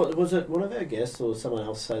 Well, was it one of our guests or someone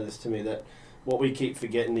else say this to me, that what we keep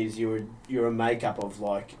forgetting is you're a makeup of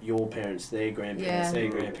like your parents, their grandparents, their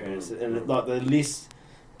grandparents, and like the list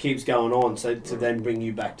keeps going on. So to then bring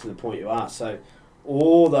you back to the point you are, so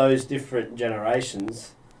all those different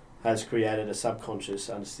generations has created a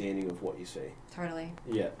subconscious understanding of what you see. Totally.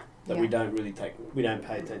 Yeah. That we don't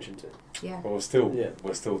pay attention to. Yeah. Well,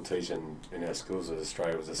 we're still teaching in our schools that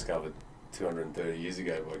Australia was discovered 230 years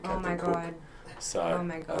ago by Oh my Captain Cook. God. So Oh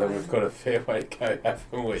my I God. think we've got a fair way to go,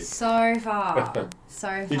 haven't we? So far. So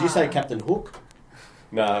far. Did you say Captain Hook?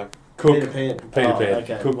 No, Cook. Peter Pan. Peter Pan.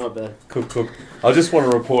 Okay, Cook. my bad. Cook. I just want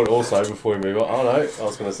to report also before we move on. Oh no, I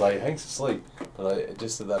was going to say Hank's asleep, but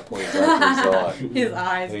just at that point, his eyes. His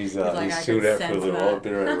eyes. He's like, I chilled can out for a sense little that. while.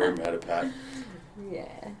 Been around the room, had a pat.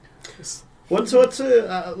 Yeah. What's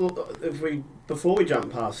if we before we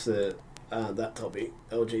jump past the that topic,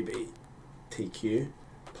 LGBTQ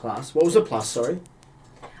plus? What was the plus? Sorry.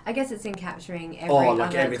 I guess it's in capturing every like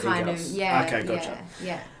other everything kind else. of yeah. Okay, gotcha.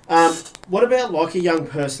 Yeah. What about like a young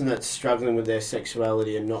person that's struggling with their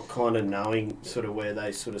sexuality and not kind of knowing sort of where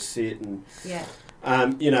they sort of sit and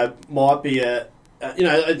might be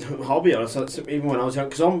I'll be honest, even when I was young,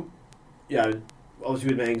 because I was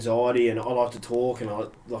with my anxiety and I like to talk and I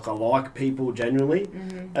like people genuinely.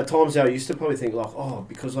 Mm-hmm. At times I used to probably think like, oh,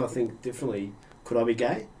 because I think differently, could I be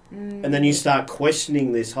gay? Mm. And then you start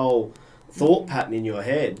questioning this whole thought pattern in your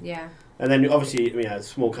head. Yeah. And then obviously,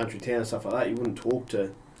 small country town and stuff like that, you wouldn't talk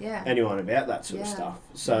to anyone about that sort of stuff.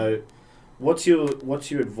 So what's your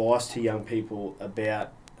advice to young people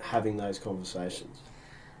about having those conversations?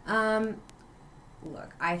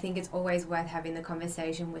 Look, I think it's always worth having the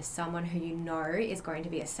conversation with someone who you know is going to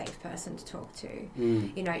be a safe person to talk to.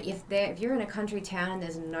 Mm. If you're in a country town and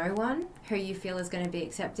there's no one who you feel is going to be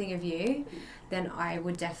accepting of you, then I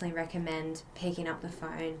would definitely recommend picking up the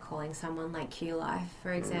phone, calling someone like Q Life,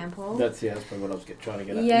 for example. That's probably what I was trying to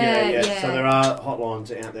get at. Yeah. So there are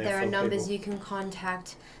hotlines out there. There are numbers people. you can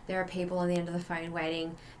contact. There are people on the end of the phone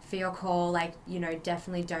waiting for your call.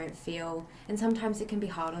 Definitely don't feel. And sometimes it can be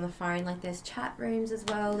hard on the phone. Like there's chat rooms as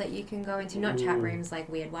well that you can go into. Not chat rooms like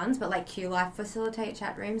weird ones, but like Q Life facilitate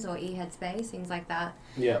chat rooms or eHeadspace, things like that.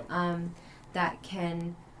 Yeah. That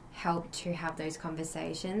can help to have those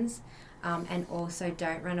conversations. And also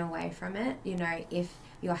don't run away from it. If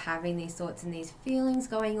you're having these thoughts and these feelings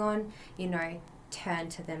going on, turn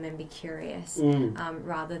to them and be curious,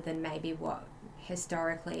 rather than maybe what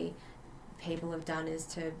historically people have done is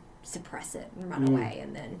to suppress it and run away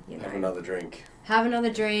and then, Have another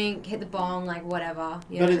drink. Hit the bong, like whatever.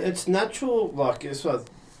 But it's natural, like,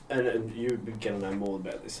 and you're going to know more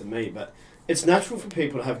about this than me, but it's natural for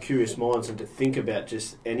people to have curious minds and to think about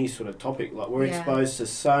just any sort of topic. Like, we're exposed to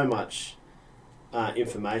so much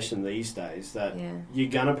information these days that you're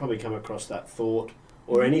going to probably come across that thought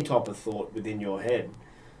or any type of thought within your head.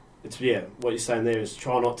 It's, what you're saying there is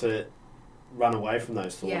try not to run away from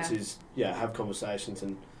those thoughts, have conversations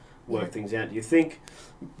and work things out. Do you think,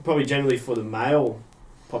 probably generally for the male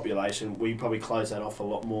population, we probably close that off a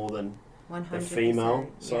lot more than 100%. The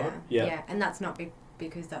female side? Yeah, and that's not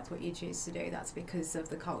because that's what you choose to do. That's because of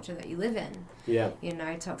the culture that you live in. Yeah.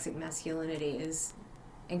 Toxic masculinity is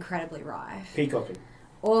incredibly rife. Peacocking.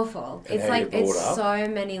 Awful. And it's so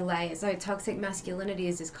many layers. So toxic masculinity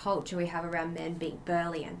is this culture we have around men being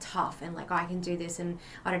burly and tough and like I can do this and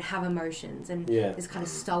I don't have emotions and this kind of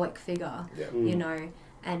stoic figure,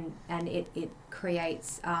 and it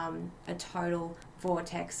creates a total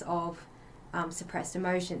vortex of suppressed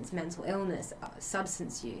emotions, mental illness,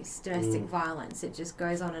 substance use, domestic violence. It just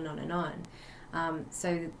goes on and on and on.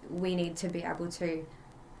 So we need to be able to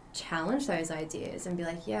challenge those ideas and be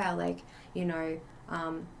like,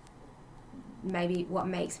 maybe what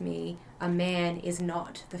makes me a man is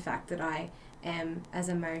not the fact that I am as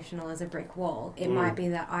emotional as a brick wall. It might be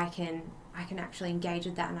that I can actually engage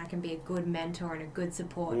with that and I can be a good mentor and a good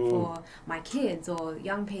support for my kids or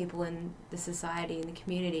young people in the society and the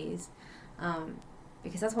communities,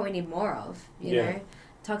 because that's what we need more of, you know.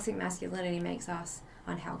 Toxic masculinity makes us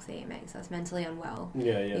unhealthy, it makes us mentally unwell,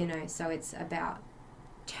 so it's about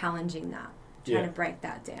challenging that, trying to break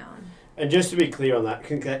that down. And just to be clear on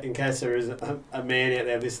that, in case there is a man out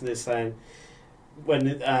there listening to this saying,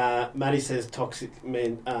 when Maddie says toxic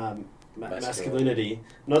masculinity,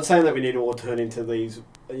 not saying that we need to all turn into these,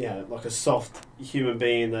 like a soft human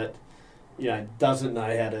being that, doesn't know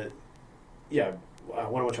how to,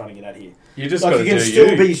 what am I trying to get at here? You just like got to do you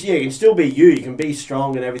can still be you can be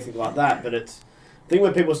strong and everything like that, but it's, I think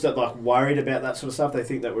when people start like worried about that sort of stuff, they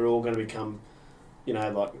think that we're all going to become,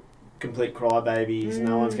 like complete crybabies.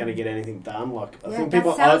 No one's going to get anything done. Like I think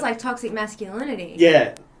people sounds like toxic masculinity.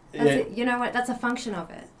 You know what? That's a function of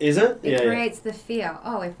it. Is it? It creates the fear.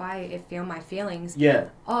 Oh, if I feel my feelings. Yeah.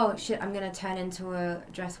 Oh shit! I'm going to turn into a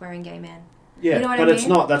dress-wearing gay man. Yeah, you know what but I mean? It's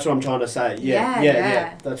not. That's what I'm trying to say.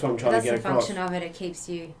 Yeah. That's what I'm trying to get across. That's the function of it. It keeps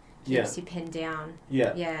you pinned down.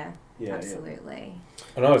 Yeah. Absolutely.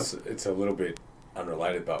 I know it's a little bit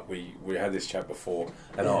unrelated, but we had this chat before,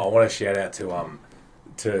 and I want to shout out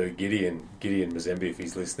to Gideon Mazembe if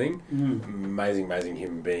he's listening. Amazing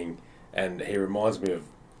human being. And he reminds me of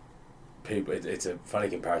people. It's a funny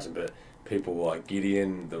comparison, but people like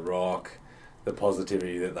Gideon, The Rock, the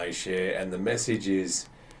positivity that they share, and the message is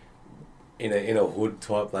in a hood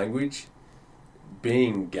type language,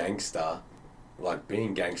 being gangster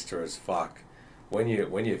as fuck. When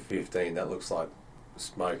you're 15, that looks like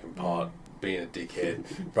smoking pot, being a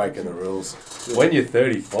dickhead, breaking the rules. When you're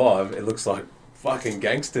 35, it looks like fucking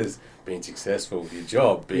gangsters, being successful with your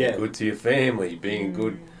job, being good to your family, being a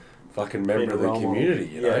good fucking member of the community,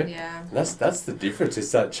 you know? Yeah. And that's the difference.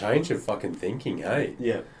 It's that change of fucking thinking, hey?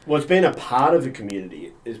 Yeah. Well, it's being a part of the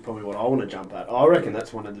community is probably what I want to jump at. I reckon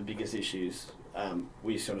that's one of the biggest issues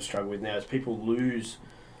we sort of struggle with now is people lose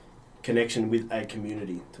connection with a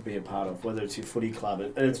community to be a part of, whether it's your footy club.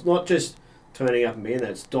 And it's not just turning up and being there,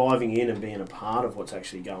 it's diving in and being a part of what's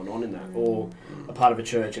actually going on in that, or a part of a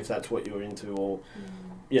church if that's what you're into, or,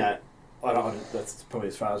 yeah, that's probably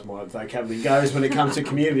as far as my vocabulary goes when it comes to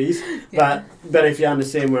communities. But if you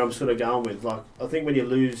understand where I'm sort of going with, like, I think when you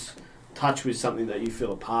lose touch with something that you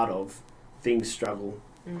feel a part of, things struggle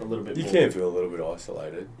a little bit more. You can feel a little bit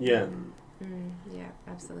isolated. Yeah. Yeah,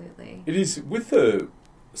 absolutely. It is with the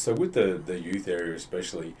youth area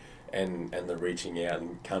especially, and the reaching out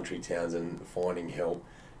in country towns and finding help.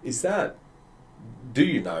 Is that, do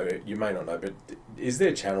you know? You may not know, but is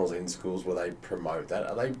there channels in schools where they promote that?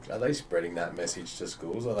 Are they spreading that message to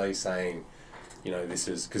schools? Are they saying, you know, this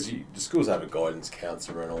is because the schools have a guidance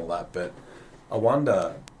counsellor and all that, but I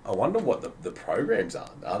wonder what the programs are.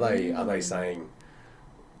 Are they saying,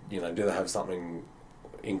 you know, do they have something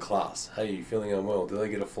in class? Hey, you feeling unwell? Do they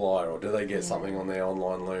get a flyer, or do they get something on their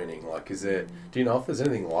online learning? Like, is there? Do you know if there's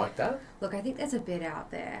anything like that? Look, I think there's a bit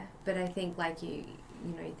out there, but I think like you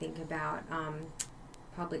think about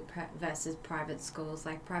public versus private schools.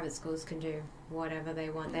 Like private schools can do whatever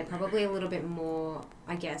they want. They're probably a little bit more,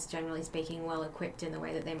 I guess, generally speaking, well equipped in the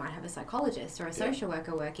way that they might have a psychologist or a social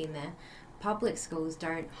worker working there. Public schools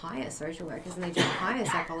don't hire social workers and they don't hire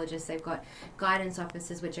psychologists. They've got guidance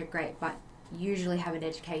officers, which are great, but usually have an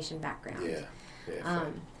education background.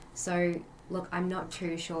 So look, I'm not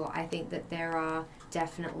too sure. I think that there are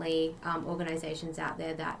definitely organisations out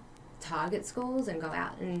there that target schools and go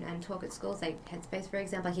out and talk at schools, like Headspace, for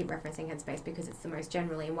example. I keep referencing Headspace because it's the most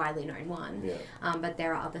generally and widely known one. But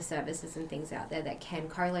there are other services and things out there that can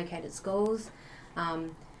co-locate at schools.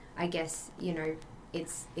 I guess, you know,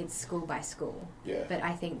 it's school by school. But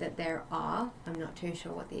I think that there are, I'm not too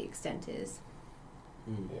sure what the extent is.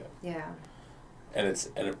 And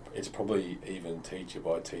it's probably even teacher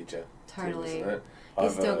by teacher. Totally. Too, isn't it?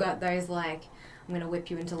 You've still got those like, I'm going to whip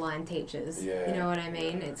you into line teachers. You know what I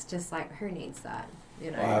mean? It's just like, who needs that?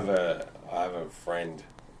 You know. I have a friend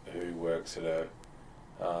who works at a,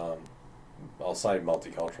 I'll say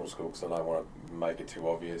multicultural school because I don't want to make it too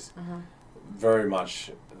obvious. Very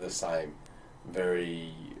much the same.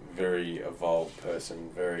 Very, very evolved person.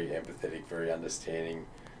 Very empathetic. Very understanding.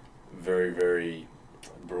 Very, very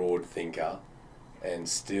broad thinker. And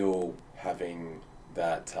still having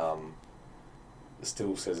that,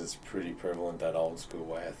 still says it's pretty prevalent, that old school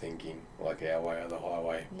way of thinking, like our way or the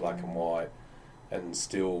highway, black and white, and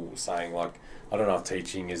still saying, like, I don't know if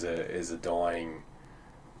teaching is a dying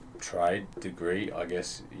trade degree, I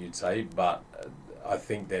guess you'd say, but I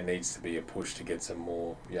think there needs to be a push to get some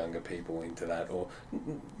more younger people into that, or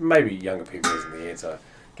maybe younger people isn't the answer,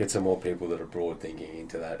 get some more people that are broad thinking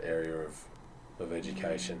into that area of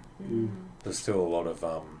education. There's still a lot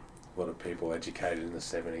of people educated in the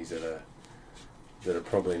 70s that are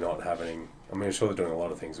probably not having, I mean, I'm sure they're doing a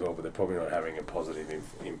lot of things well, but they're probably not having a positive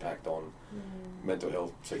impact on mental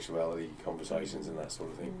health, sexuality, conversations and that sort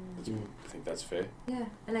of thing. I think that's fair. Yeah,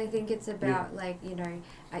 and I think it's about like, you know,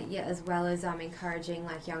 as well as encouraging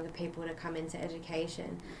like younger people to come into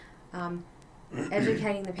education.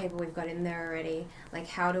 Educating the people we've got in there already, like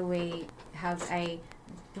how do we have a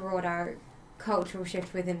broader cultural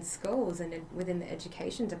shift within schools and within the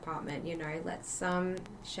education department? You know, let's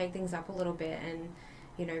shake things up a little bit, and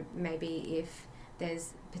you know, maybe if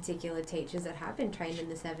there's particular teachers that have been trained in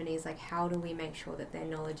the 70s, like how do we make sure that their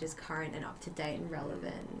knowledge is current and up to date and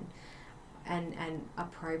relevant and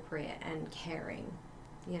appropriate and caring,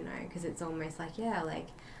 you know, because it's almost like, like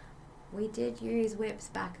we did use whips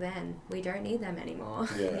back then, we don't need them anymore.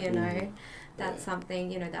 You know, that's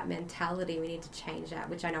something, you know, that mentality, we need to change that,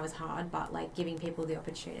 which I know is hard, but like giving people the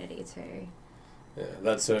opportunity to.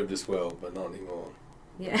 That served us well, but not anymore.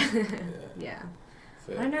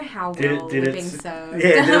 Fair. I don't know how well we're being served.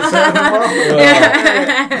 Did it serve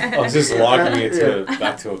well? I was just likening it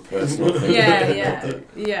back to a personal thing.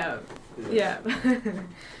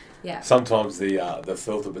 Yeah. Sometimes the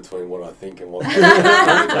filter between what I think and what I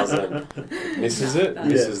really doesn't misses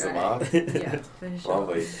the mark. Yeah, for sure.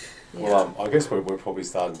 Lovely. Yeah. Well, I guess we're probably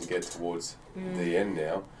starting to get towards the end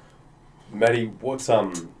now. Maddie, what's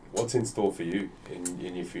in store for you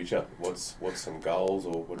in your future? What's some goals,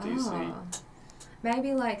 or what do you see?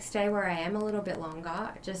 Maybe like stay where I am a little bit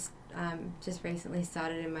longer. Just recently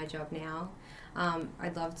started in my job now.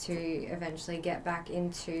 I'd love to eventually get back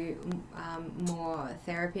into more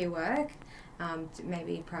therapy work.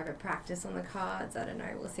 Maybe private practice on the cards. I don't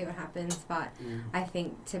know. We'll see what happens. But I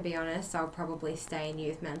think, to be honest, I'll probably stay in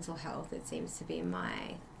youth mental health. It seems to be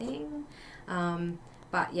my thing.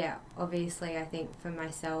 But yeah, obviously, I think for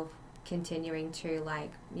myself, continuing to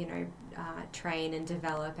train and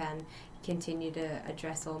develop and continue to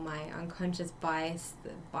address all my unconscious biases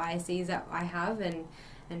that I have, and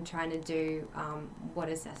trying to do what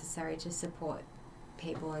is necessary to support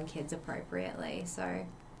people and kids appropriately. So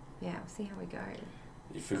yeah, we'll see how we go.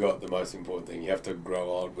 You forgot the most important thing. You have to grow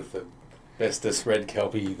old with the bestest red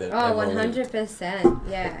kelpie that Oh, ever lived. 100%.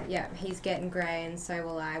 Yeah. He's getting grey, and so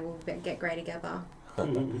will I. We'll get grey together.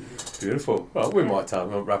 Beautiful. Well, we might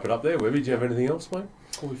wrap it up there. Webby, do you have anything else, mate,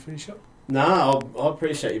 before we finish up? No, I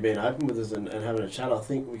appreciate you being open with us and having a chat. I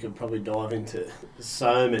think we could probably dive into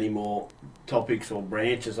so many more topics or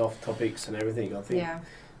branches off topics and everything. I think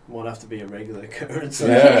might have to be a regular occurrence in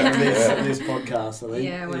this podcast, I think.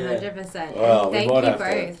 Yeah, 100%. Well, and thank you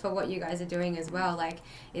both for what you guys are doing as well. Like,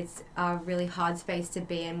 it's a really hard space to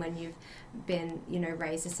be in when you've been,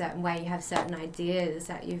 raised a certain way. You have certain ideas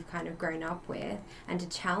that you've kind of grown up with, and to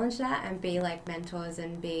challenge that and be like mentors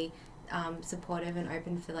and be supportive and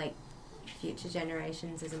open for like future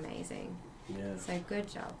generations is amazing. Yeah. So good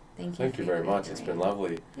job. Thank you. Thank you very much. It's been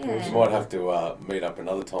lovely. Yeah. We might have to meet up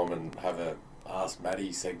another time and have a Ask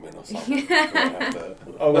Maddie segment or something.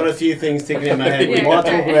 I've got a few things ticking in my head. We might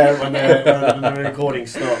talk about it when the recording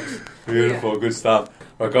stops. Beautiful, good stuff.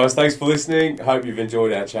 Right, guys, thanks for listening. Hope you've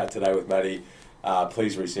enjoyed our chat today with Maddie.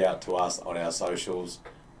 Please reach out to us on our socials,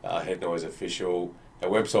 Head Noise Official. Our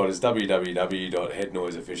website is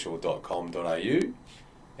www.headnoiseofficial.com.au,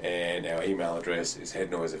 and our email address is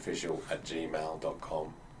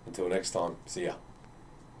headnoiseofficial@gmail.com. Until next time, see ya.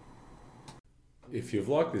 If you've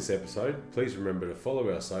liked this episode, please remember to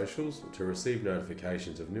follow our socials to receive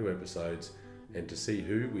notifications of new episodes and to see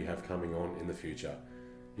who we have coming on in the future.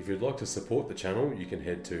 If you'd like to support the channel, you can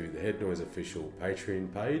head to the Head Noise Official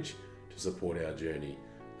Patreon page to support our journey.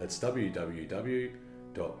 That's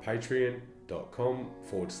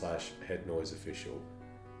www.patreon.com/headnoiseofficial.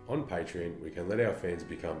 On Patreon, we can let our fans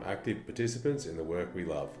become active participants in the work we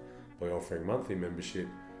love by offering monthly membership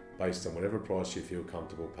based on whatever price you feel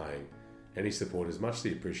comfortable paying. Any support is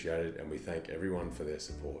muchly appreciated, and we thank everyone for their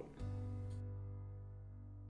support.